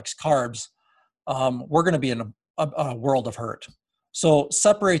complex carbs, we're going to be in a world of hurt. So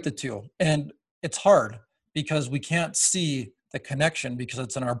separate the two. And it's hard because we can't see the connection because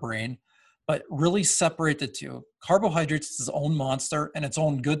it's in our brain, but really separate the two. Carbohydrates is its own monster and its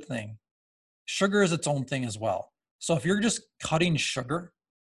own good thing. Sugar is its own thing as well. So if you're just cutting sugar,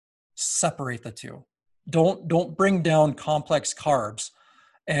 separate the two. Don't bring down complex carbs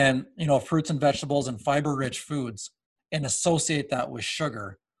and fruits and vegetables and fiber rich foods and associate that with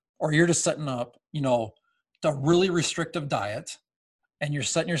sugar, or you're just setting up a really restrictive diet and you're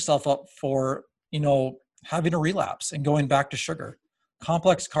setting yourself up for having a relapse and going back to sugar.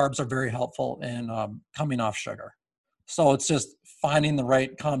 Complex carbs are very helpful in coming off sugar. So it's just finding the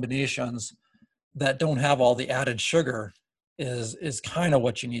right combinations that don't have all the added sugar is kind of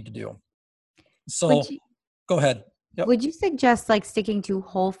what you need to do. So go ahead. Yep. Would you suggest like sticking to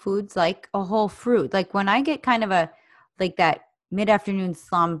whole foods, like a whole fruit? Like when I get kind of that mid-afternoon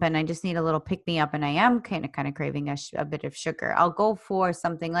slump and I just need a little pick me up and I am kind of craving a bit of sugar, I'll go for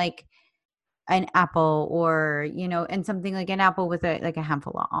something like an apple or, and something like an apple with a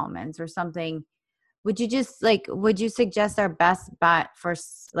handful of almonds or something. Would you suggest our best bet for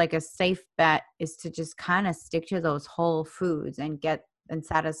like a safe bet is to just kind of stick to those whole foods and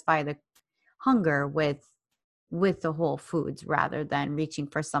satisfy the hunger with the whole foods rather than reaching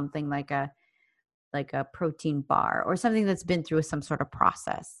for something like a protein bar or something that's been through some sort of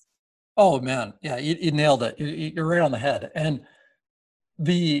process? Oh man. Yeah. You nailed it. You're right on the head. And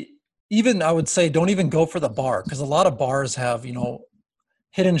even I would say, don't even go for the bar, because a lot of bars have,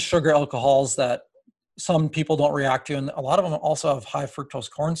 hidden sugar alcohols that some people don't react to. And a lot of them also have high fructose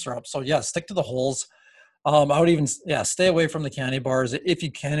corn syrup. So yeah, stick to the wholes. I would even, stay away from the candy bars if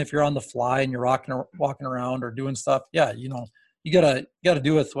you can. If you're on the fly and you're walking around or doing stuff, you gotta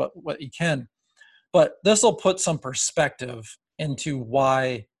do with what you can. But this will put some perspective into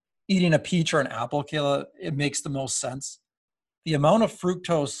why eating a peach or an apple, Kayla, it makes the most sense. The amount of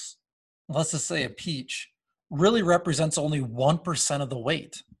fructose, let's just say a peach, really represents only 1% of the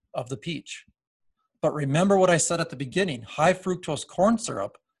weight of the peach. But remember what I said at the beginning, high fructose corn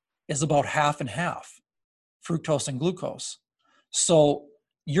syrup is about half and half, fructose and glucose. So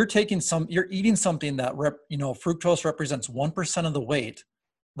you're eating something that fructose represents 1% of the weight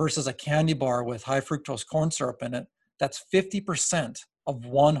versus a candy bar with high fructose corn syrup in it. That's 50% of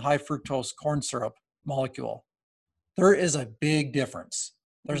one high fructose corn syrup molecule. There is a big difference.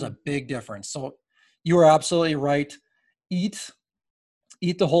 There's a big difference. So you are absolutely right. Eat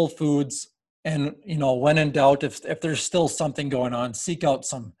the whole foods, and when in doubt, if there's still something going on, seek out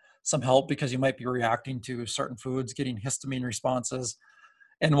some help, because you might be reacting to certain foods, getting histamine responses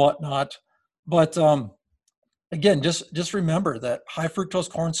and whatnot. But again, just remember that high fructose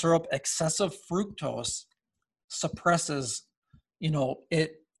corn syrup, excessive fructose suppresses,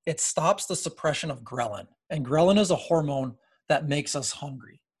 it stops the suppression of ghrelin, and ghrelin is a hormone that makes us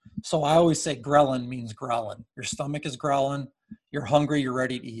hungry. So I always say ghrelin means ghrelin. Your stomach is ghrelin. You're hungry. You're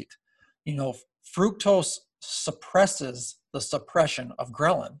ready to eat. Fructose suppresses the suppression of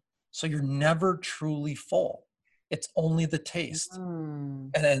ghrelin. So you're never truly full. It's only the taste.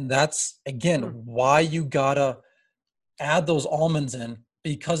 And that's, again, why you gotta add those almonds in,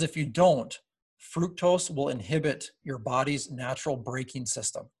 because if you don't, fructose will inhibit your body's natural braking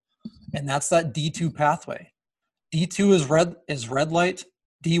system. And that's that D2 pathway. D2 is red light,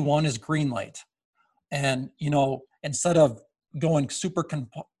 D1 is green light. And, instead of going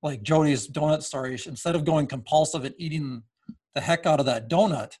like Jody's donut story, instead of going compulsive and eating the heck out of that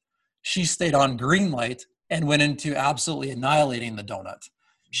donut, she stayed on green light and went into absolutely annihilating the donut.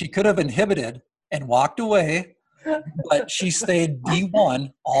 She could have inhibited and walked away, but she stayed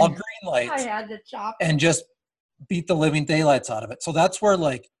D1, all green lights. I had to chop and just beat the living daylights out of it. So that's where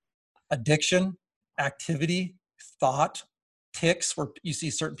like addiction, activity, thought, tics, where you see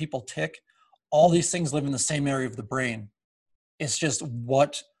certain people tick, all these things live in the same area of the brain. It's just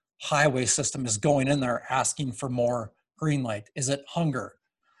what highway system is going in there asking for more green light. Is it hunger?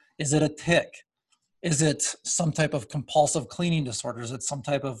 Is it a tic? Is it some type of compulsive cleaning disorder? Is it some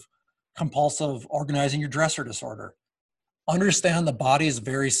type of compulsive organizing your dresser disorder? Understand the body is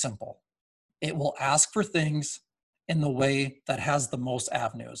very simple. It will ask for things in the way that has the most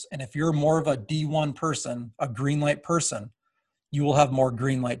avenues. And if you're more of a D1 person, a green light person, you will have more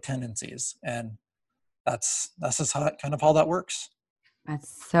green light tendencies. And that's just kind of how that works.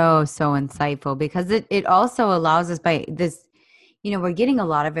 That's so insightful, because it also allows us, by this, we're getting a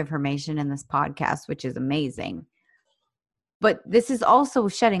lot of information in this podcast, which is amazing. But this is also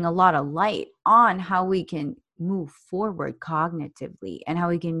shedding a lot of light on how we can move forward cognitively and how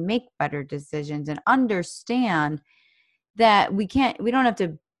we can make better decisions and understand that we don't have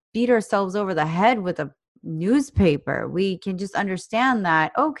to beat ourselves over the head with a newspaper. We can just understand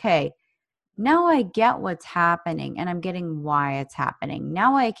that, okay, now I get what's happening and I'm getting why it's happening.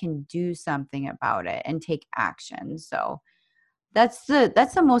 Now I can do something about it and take action. So that's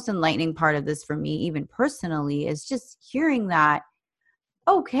the most enlightening part of this for me, even personally, is just hearing that,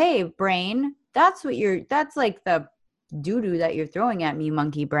 okay, brain, that's like the doo-doo that you're throwing at me,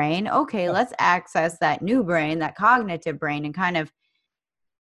 monkey brain. Okay, let's access that new brain, that cognitive brain, and kind of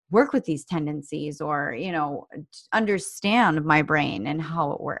work with these tendencies, or, understand my brain and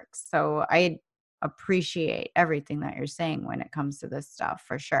how it works. So I appreciate everything that you're saying when it comes to this stuff,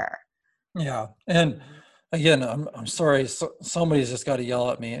 for sure. Yeah. And again, I'm sorry. Somebody's just got to yell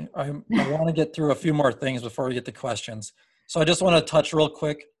at me. I want to get through a few more things before we get to questions. So I just want to touch real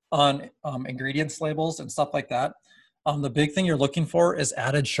quick on ingredients labels and stuff like that. The big thing you're looking for is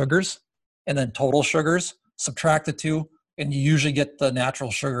added sugars and then total sugars. Subtract the two, and you usually get the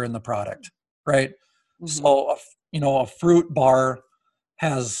natural sugar in the product, right? Mm-hmm. So, a fruit bar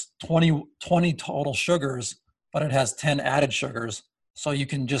has 20 total sugars, but it has 10 added sugars. So you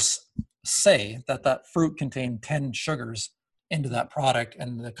can just say that fruit contained 10 sugars into that product,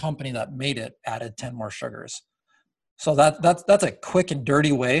 and the company that made it added 10 more sugars. So that's a quick and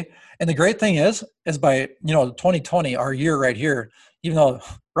dirty way. And the great thing is by 2020, our year right here, even though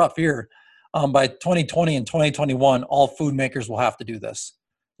rough year, by 2020 and 2021, all food makers will have to do this.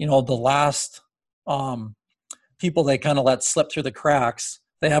 The last people they kind of let slip through the cracks,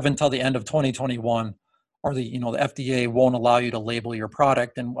 they have until the end of 2021, or the FDA won't allow you to label your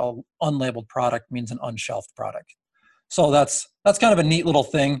product, and unlabeled product means an unshelved product. So that's kind of a neat little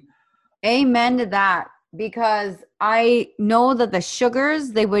thing. Amen to that, because I know that the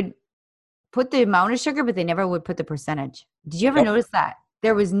sugars, they would put the amount of sugar, but they never would put the percentage. Did you ever notice that?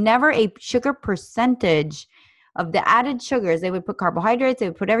 There was never a sugar percentage of the added sugars. They would put carbohydrates, they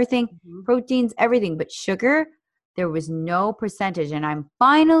would put everything, proteins, everything, but sugar, there was no percentage. And I'm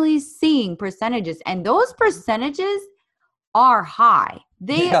finally seeing percentages, and those percentages are high.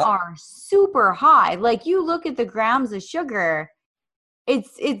 They are super high. Like, you look at the grams of sugar,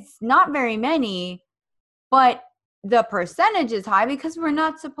 it's not very many, but the percentage is high because we're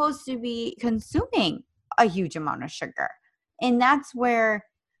not supposed to be consuming a huge amount of sugar. And that's where,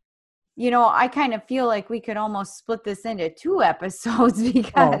 I kind of feel like we could almost split this into 2 episodes,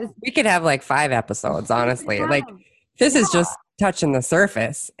 because we could have like 5 episodes, honestly. Like, this is just touching the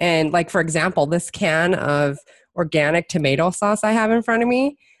surface. And like, for example, this can of organic tomato sauce I have in front of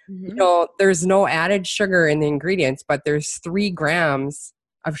me, there's no added sugar in the ingredients, but there's 3 grams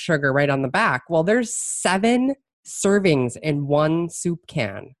of sugar right on the back. Well, there's 7 servings in 1 soup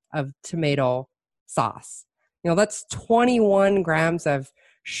can of tomato sauce. That's 21 grams of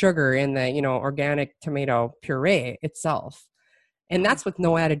sugar in the, organic tomato puree itself. And that's with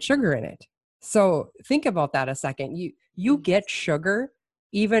no added sugar in it. So think about that a second. You get sugar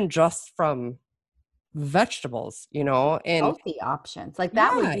even just from vegetables, and healthy options like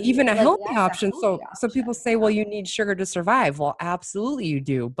that. Yeah, even a healthy option. So people say, well, you need sugar to survive. Well, absolutely you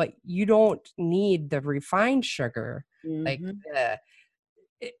do, but you don't need the refined sugar. Like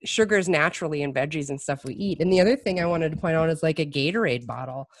sugar is naturally in veggies and stuff we eat. And the other thing I wanted to point out is like a Gatorade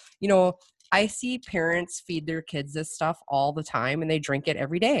bottle. I see parents feed their kids this stuff all the time, and they drink it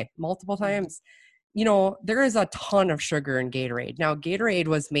every day, multiple times. There is a ton of sugar in Gatorade. Now, Gatorade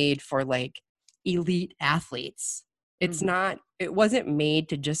was made for like elite athletes. It wasn't made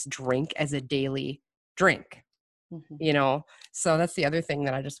to just drink as a daily drink, So that's the other thing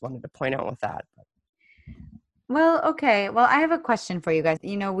that I just wanted to point out with that. Well, okay. Well, I have a question for you guys.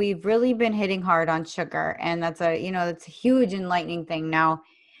 We've really been hitting hard on sugar, and that's a huge enlightening thing. Now,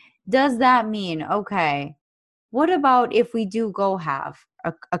 does that mean, okay, what about if we do go have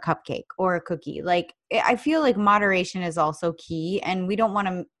a cupcake or a cookie? Like, I feel like moderation is also key, and we don't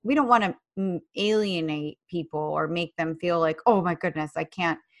want to alienate people or make them feel like, oh my goodness, I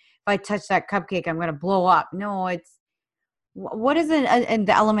can't. If I touch that cupcake, I'm going to blow up. No, what is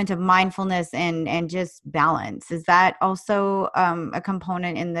the element of mindfulness and just balance? Is that also a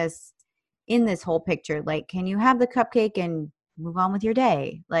component in this whole picture? Like, can you have the cupcake and move on with your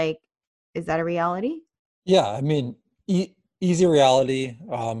day? Like, is that a reality? Yeah, I mean, easy reality.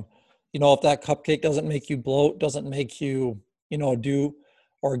 If that cupcake doesn't make you bloat, doesn't make you, do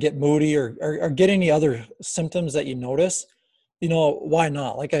or get moody or get any other symptoms that you notice, why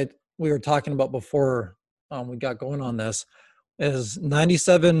not? Like we were talking about before we got going on this, is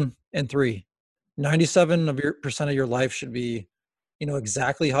 97 and 3. 97 of your percent of your life should be,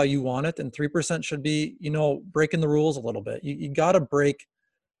 exactly how you want it, and 3% should be, breaking the rules a little bit. You got to break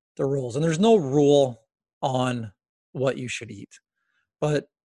the rules, and there's no rule on what you should eat. But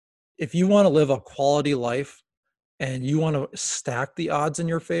if you want to live a quality life and you want to stack the odds in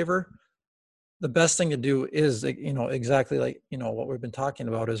your favor, the best thing to do is, exactly like, what we've been talking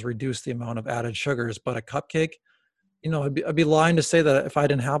about, is reduce the amount of added sugars. But a cupcake, I'd be lying to say that if I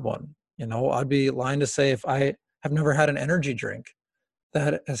didn't have one. I'd be lying to say if I have never had an energy drink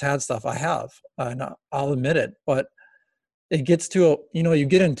that has had stuff. I have, and I'll admit it. But it gets to you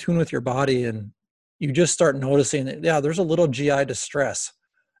get in tune with your body, and you just start noticing that, yeah, there's a little GI distress,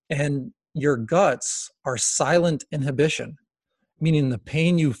 and your guts are silent inhibition, meaning the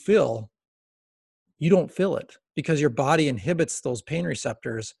pain you feel, you don't feel it because your body inhibits those pain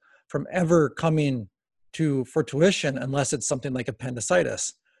receptors from ever coming to fruition unless it's something like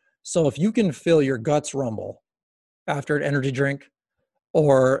appendicitis. So if you can feel your guts rumble after an energy drink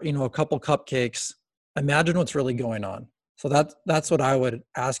or, a couple cupcakes, imagine what's really going on. So that's what I would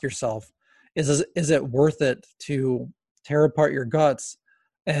ask yourself is it worth it to tear apart your guts?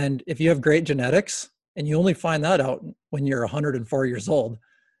 And if you have great genetics, and you only find that out when you're 104 years old,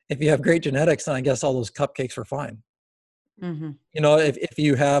 if you have great genetics, then I guess all those cupcakes are fine. Mm-hmm. If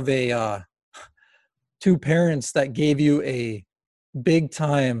you have two parents that gave you a big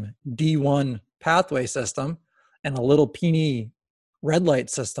time D1 pathway system and a little peeny red light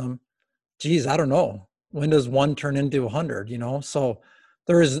system, geez, I don't know. When does one turn into 100, So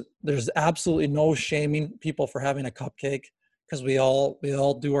there's absolutely no shaming people for having a cupcake, because we all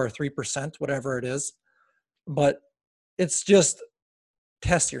do our 3%, whatever it is. But it's just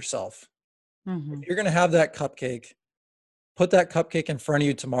test yourself. Mm-hmm. If you're going to have that cupcake, put that cupcake in front of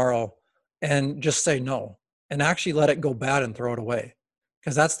you tomorrow and just say no, and actually let it go bad and throw it away.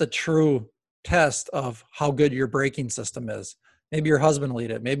 Because that's the true test of how good your braking system is. Maybe your husband will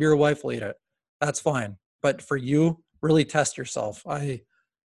eat it. Maybe your wife will eat it. That's fine. But for you, really test yourself.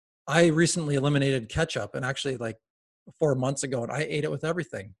 I recently eliminated ketchup, and actually like 4 months ago, and I ate it with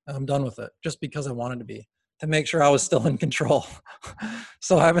everything. I'm done with it just because I wanted to be, to make sure I was still in control.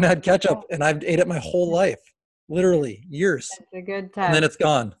 So I haven't had ketchup, and I've ate it my whole life, literally years. That's a good test. And then it's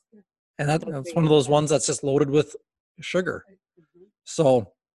gone. And that's one of those ones that's just loaded with sugar.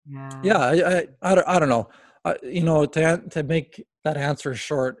 So yeah, I don't know. To make that answer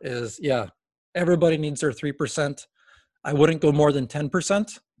short is, yeah, everybody needs their 3%. I wouldn't go more than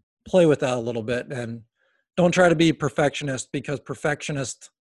 10%. Play with that a little bit, and don't try to be perfectionist, because perfectionist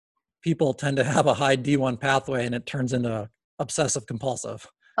people tend to have a high D1 pathway, and it turns into obsessive compulsive.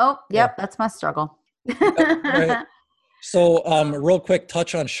 Oh, yep. That's my struggle. Right. So real quick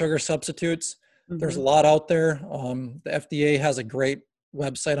touch on sugar substitutes. Mm-hmm. There's a lot out there. The FDA has a great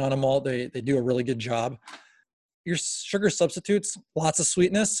website on them all. They do a really good job. Your sugar substitutes, lots of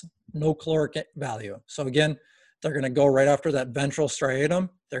sweetness, no caloric value. So again, they're going to go right after that ventral striatum.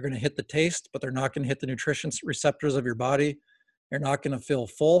 They're going to hit the taste, but they're not going to hit the nutrition receptors of your body. You're not going to feel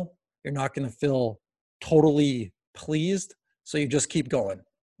full. You're not going to feel totally pleased. So you just keep going.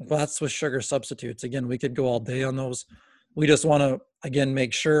 Well, that's with sugar substitutes. Again, we could go all day on those. We just want to, again,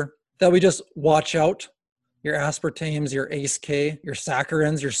 make sure that we just watch out your aspartames, your ACE-K, your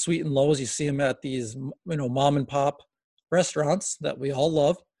saccharins, your sweet and lows. You see them at these, mom and pop restaurants that we all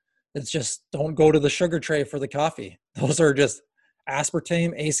love. It's just, don't go to the sugar tray for the coffee. Those are just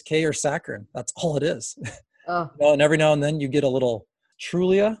aspartame, ACE-K, or saccharin. That's all it is. Oh. And every now and then you get a little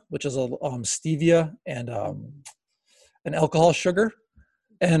Trulia, which is a stevia and an alcohol sugar.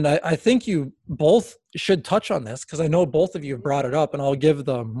 And I think you both should touch on this, because I know both of you have brought it up, and I'll give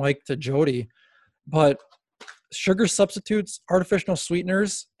the mic to Jody. But sugar substitutes, artificial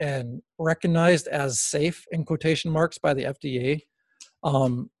sweeteners, and recognized as safe in quotation marks by the FDA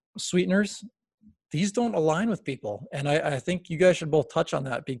sweeteners, these don't align with people. And I think you guys should both touch on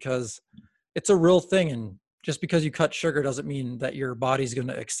that because it's a real thing. And just because you cut sugar doesn't mean that your body's going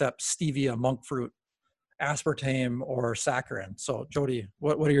to accept stevia, monk fruit, aspartame, or saccharin. So Jody,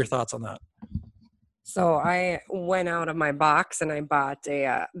 what are your thoughts on that? So I went out of my box and I bought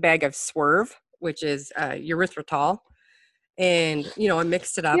a bag of Swerve, which is erythritol. And, I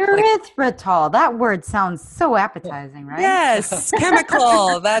mixed it up. Erythritol. That word sounds so appetizing, right? Yes,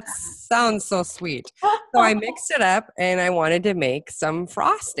 chemical. That sounds so sweet. So I mixed it up and I wanted to make some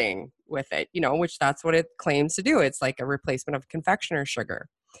frosting with it, which that's what it claims to do. It's like a replacement of confectioner sugar.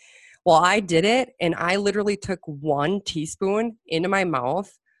 Well, I did it and I literally took 1 teaspoon into my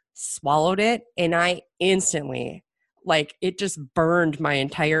mouth, swallowed it, and I instantly, it just burned my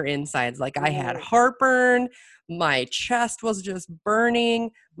entire insides. Like I had heartburn, my chest was just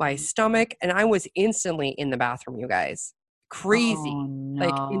burning, my stomach, and I was instantly in the bathroom, you guys. Crazy, Oh,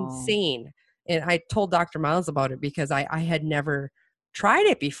 no. insane. And I told Dr. Miles about it because I had never tried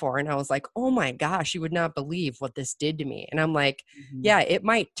it before. And I was like, oh my gosh, you would not believe what this did to me. And I'm like, yeah, it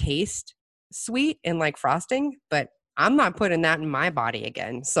might taste sweet and like frosting, but I'm not putting that in my body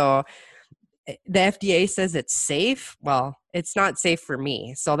again. So the FDA says it's safe. Well, it's not safe for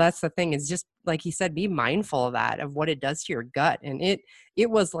me. So that's the thing, is just like he said, be mindful of that, of what it does to your gut. And it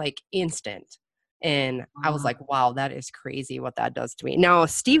was like instant. And I was like, wow, that is crazy what that does to me. Now,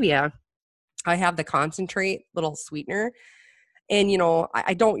 stevia, I have the concentrate little sweetener. And,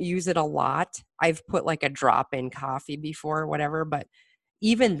 I don't use it a lot. I've put like a drop in coffee before or whatever, but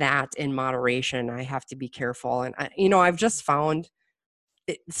even that in moderation, I have to be careful. And, I've just found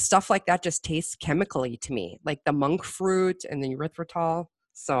stuff like that just tastes chemically to me, like the monk fruit and the erythritol.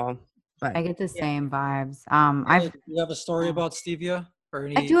 So, but I get the same vibes. Do you have a story about stevia? Or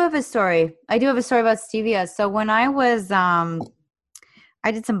any... I do have a story. About stevia. So when I was, I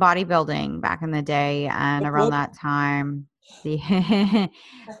did some bodybuilding back in the day, and around that time, that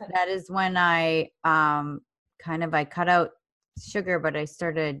is when I I cut out sugar, but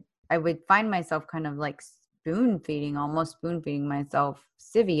I would find myself kind of like almost spoon feeding myself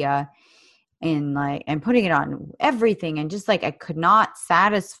stevia and putting it on everything. And just like, I could not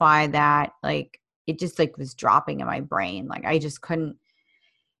satisfy that. Like, it just like was dropping in my brain. Like I just couldn't,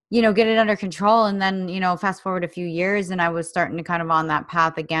 get it under control. And then, fast forward a few years and I was starting to kind of on that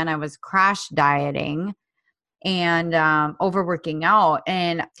path again. I was crash dieting and overworking out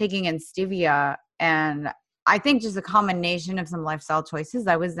and taking in stevia. And I think just a combination of some lifestyle choices,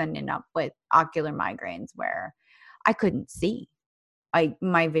 I was ending up with ocular migraines where I couldn't see.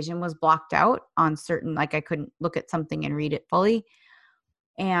 My vision was blocked out on certain, like I couldn't look at something and read it fully.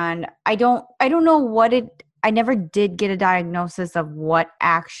 And I don't know I never did get a diagnosis of what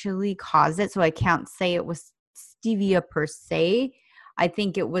actually caused it. So I can't say it was stevia per se. I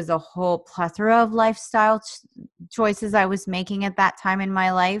think it was a whole plethora of lifestyle choices I was making at that time in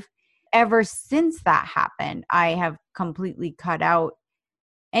my life. Ever since that happened, I have completely cut out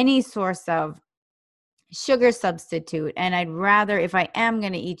any source of sugar substitute. And I'd rather, if I am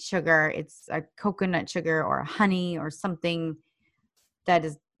going to eat sugar, it's a coconut sugar or honey or something that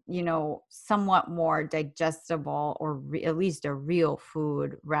is, somewhat more digestible, or at least a real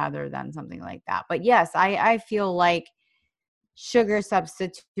food rather than something like that. But yes, I feel like sugar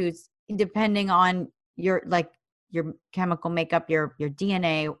substitutes, depending on your chemical makeup, your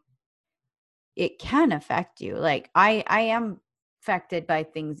DNA, it can affect you. Like I am affected by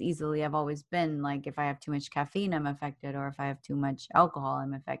things easily. I've always been like, if I have too much caffeine, I'm affected, or if I have too much alcohol,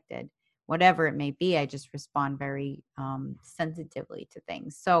 I'm affected. Whatever it may be, I just respond very sensitively to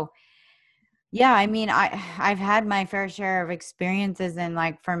things. So yeah, I mean, I've had my fair share of experiences, and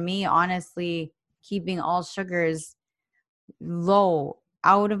like for me, honestly, keeping all sugars low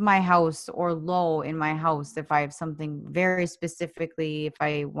out of my house or low in my house. If I have something very specifically, if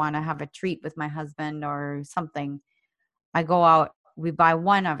I want to have a treat with my husband or something, I go out, we buy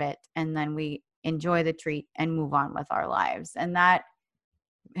one of it, and then we enjoy the treat and move on with our lives. And that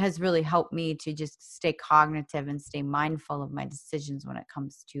has really helped me to just stay cognitive and stay mindful of my decisions when it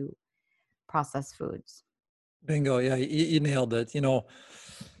comes to processed foods. Bingo. Yeah, you nailed it.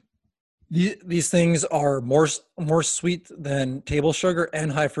 These things are more sweet than table sugar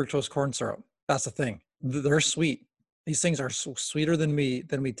and high fructose corn syrup. That's the thing. They're sweet. These things are sweeter than we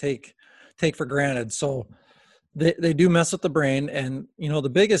take for granted. So they do mess with the brain. And the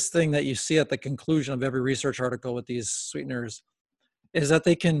biggest thing that you see at the conclusion of every research article with these sweeteners is that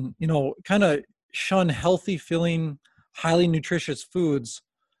they can, kind of shun healthy feeling, highly nutritious foods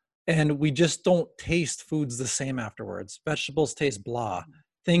and we just don't taste foods the same afterwards. Vegetables taste blah,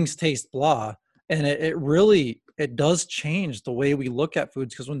 things taste blah, and it really, it does change the way we look at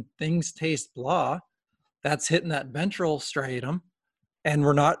foods, because when things taste blah, that's hitting that ventral striatum, and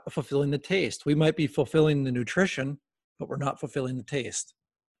we're not fulfilling the taste. We might be fulfilling the nutrition, but we're not fulfilling the taste.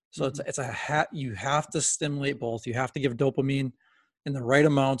 So you have to stimulate both. You have to give dopamine in the right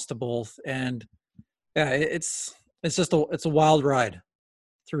amounts to both. And yeah, it's a wild ride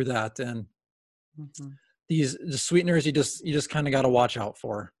through that. And the sweeteners, you just kind of got to watch out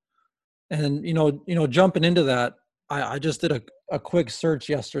for. And, jumping into that, I just did a quick search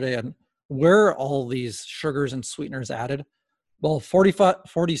yesterday on where are all these sugars and sweeteners added. Well,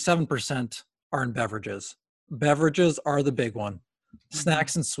 47% are in beverages. Beverages are the big one.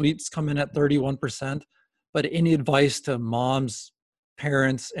 Snacks and sweets come in at 31%. But any advice to moms,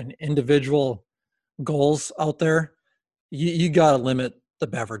 parents, and individual goals out there, you got to limit the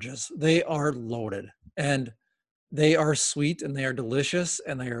beverages. They are loaded, and they are sweet, and they are delicious,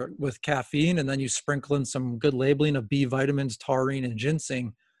 and they are with caffeine. And then you sprinkle in some good labeling of B vitamins, taurine, and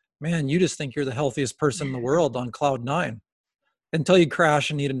ginseng. Man, you just think you're the healthiest person in the world on cloud nine, until you crash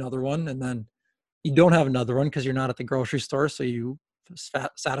and need another one. And then you don't have another one because you're not at the grocery store. So you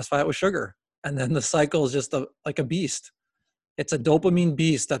satisfy it with sugar. And then the cycle is just like a beast. It's a dopamine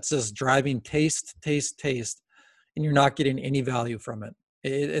beast that's just driving taste. And you're not getting any value from it.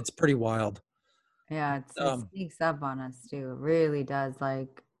 It's pretty wild. Yeah, it sneaks up on us too. It really does.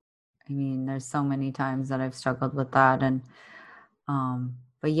 There's so many times that I've struggled with that. And,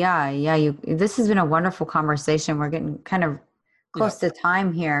 but this has been a wonderful conversation. We're getting kind of close to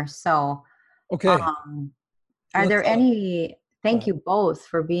time here. So, okay. Are there any, thank you both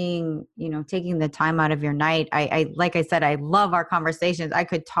for being, taking the time out of your night. I like I said, I love our conversations. I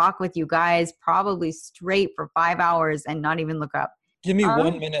could talk with you guys probably straight for 5 hours and not even look up. Give me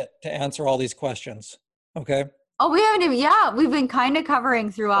 1 minute to answer all these questions. Okay. Oh, we haven't even, we've been kind of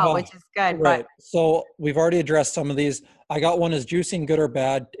covering throughout, which is good. Right. So we've already addressed some of these. I got one, is juicing good or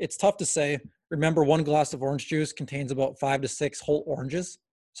bad? It's tough to say. Remember, 1 glass of orange juice contains about 5 to 6 whole oranges.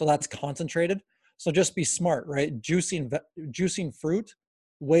 So that's concentrated. So just be smart, right? Juicing fruit,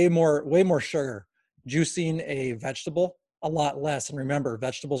 way more sugar. Juicing a vegetable, a lot less. And remember,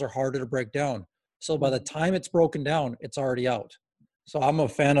 vegetables are harder to break down. So by the time it's broken down, it's already out. So I'm a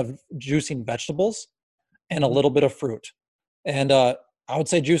fan of juicing vegetables and a little bit of fruit. And I would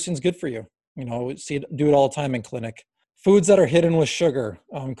say juicing is good for you. Do it all the time in clinic. Foods that are hidden with sugar.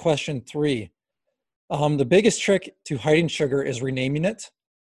 Question 3. The biggest trick to hiding sugar is renaming it.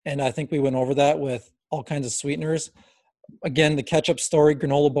 And I think we went over that with all kinds of sweeteners. Again, the ketchup story: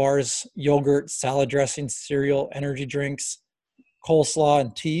 granola bars, yogurt, salad dressing, cereal, energy drinks, coleslaw,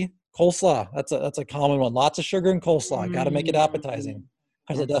 and tea. Coleslaw, that's a common one. Lots of sugar in coleslaw. Got to make it appetizing,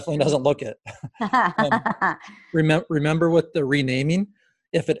 because it definitely doesn't look it. Remember with the renaming,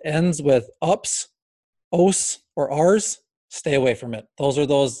 if it ends with ups, os, or rs, stay away from it. Those are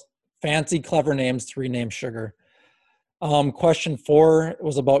those fancy, clever names to rename sugar. Question 4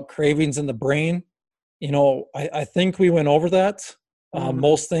 was about cravings in the brain. I think we went over that.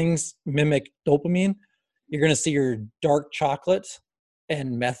 Most things mimic dopamine. You're going to see your dark chocolate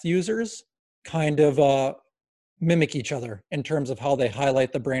and meth users kind of mimic each other in terms of how they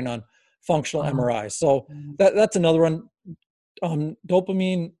highlight the brain on functional MRI. So that's another one.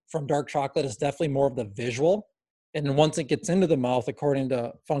 Dopamine from dark chocolate is definitely more of the visual. And once it gets into the mouth, according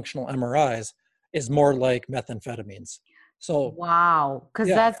to functional MRIs, is more like methamphetamines. So wow, because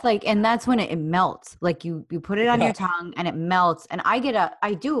that's that's when it melts. Like you put it on your tongue and it melts. And I get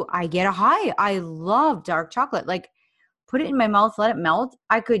a high. I love dark chocolate. Like, put it in my mouth, let it melt.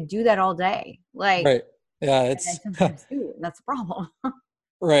 I could do that all day. Right. Yeah, it's sometimes too, and that's a problem.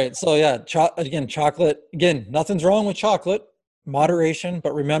 Right. So yeah, chocolate. Again, nothing's wrong with chocolate. Moderation,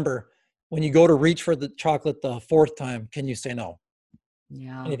 but remember, when you go to reach for the chocolate the 4th time, can you say no?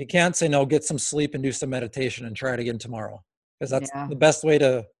 Yeah. And if you can't say no, get some sleep and do some meditation and try it again tomorrow. Because that's the best way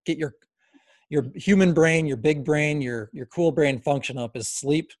to get your human brain, your big brain, your cool brain function up is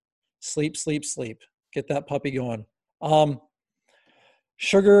sleep. Get that puppy going.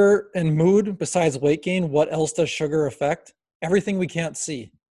 Sugar and mood, besides weight gain, what else does sugar affect? Everything we can't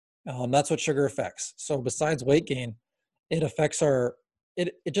see. That's what sugar affects. So besides weight gain, it affects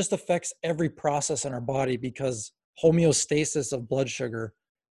it just affects every process in our body, because homeostasis of blood sugar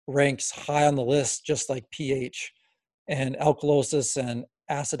ranks high on the list, just like pH and alkalosis and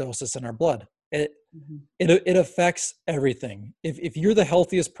acidosis in our blood. It affects everything. If you're the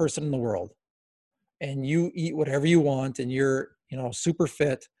healthiest person in the world and you eat whatever you want and you're super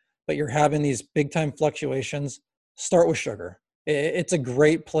fit, but you're having these big time fluctuations, start with sugar. It's a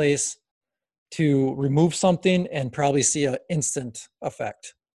great place to remove something and probably see an instant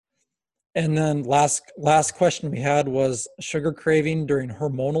effect. And then last question we had was sugar craving during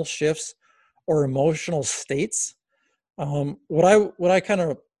hormonal shifts or emotional states. What I kind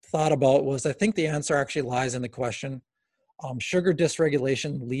of thought about was, I think the answer actually lies in the question. Sugar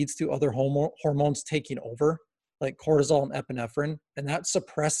dysregulation leads to other hormones taking over, like cortisol and epinephrine, and that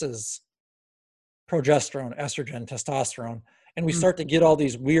suppresses progesterone, estrogen, testosterone, and we start to get all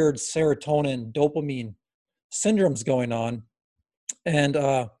these weird serotonin, dopamine syndromes going on. And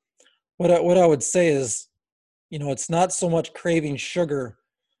what I would say is, it's not so much craving sugar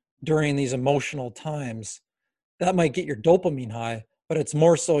during these emotional times that might get your dopamine high, but it's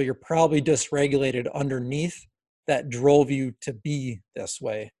more so you're probably dysregulated underneath that drove you to be this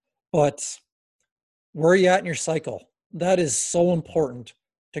way. But where are you at in your cycle? That is so important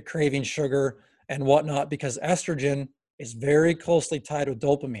to craving sugar and whatnot, because estrogen is very closely tied with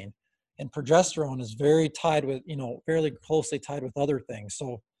dopamine, and progesterone is very closely tied with other things.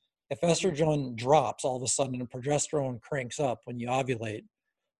 So if estrogen drops all of a sudden and progesterone cranks up when you ovulate,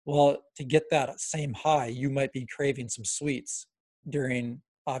 well, to get that same high, you might be craving some sweets during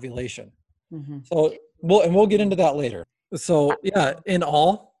ovulation. So we'll get into that later. So yeah, in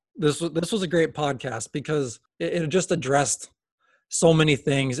all, this was a great podcast because it just addressed so many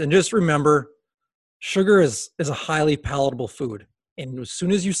things. And just remember, sugar is a highly palatable food. And as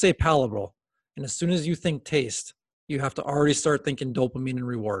soon as you say palatable, and as soon as you think taste, you have to already start thinking dopamine and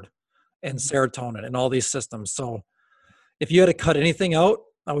reward and serotonin and all these systems. So if you had to cut anything out,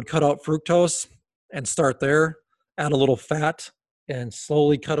 I would cut out fructose and start there, add a little fat, and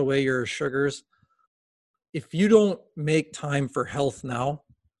slowly cut away your sugars. If you don't make time for health now,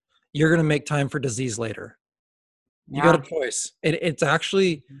 you're going to make time for disease later. You got a choice. It's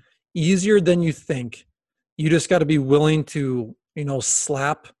actually easier than you think. You just got to be willing to,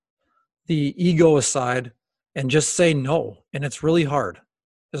 slap the ego aside and just say no. And it's really hard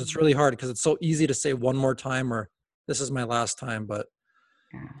because it's so easy to say one more time or this is my last time. But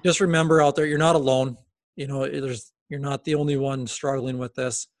just remember out there, you're not alone. You're not the only one struggling with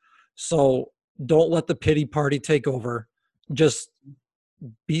this. So don't let the pity party take over. Just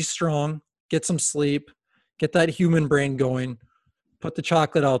be strong, get some sleep, get that human brain going, put the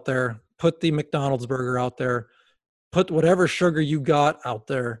chocolate out there, put the McDonald's burger out there, put whatever sugar you got out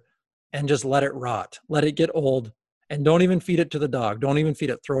there, and just let it rot. Let it get old, and don't even feed it to the dog. Don't even feed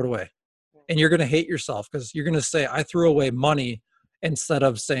it, throw it away. And you're going to hate yourself because you're going to say, I threw away money instead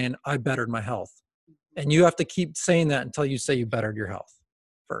of saying I bettered my health. And you have to keep saying that until you say you bettered your health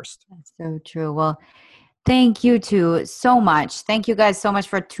first. That's so true. Well, thank you two so much. Thank you guys so much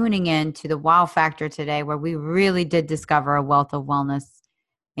for tuning in to the Wow Factor today, where we really did discover a wealth of wellness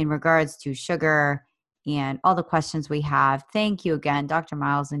in regards to sugar and all the questions we have. Thank you again, Dr.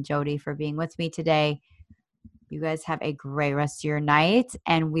 Miles and Jody, for being with me today. You guys have a great rest of your night,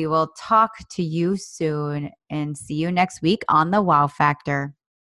 and we will talk to you soon and see you next week on the Wow Factor.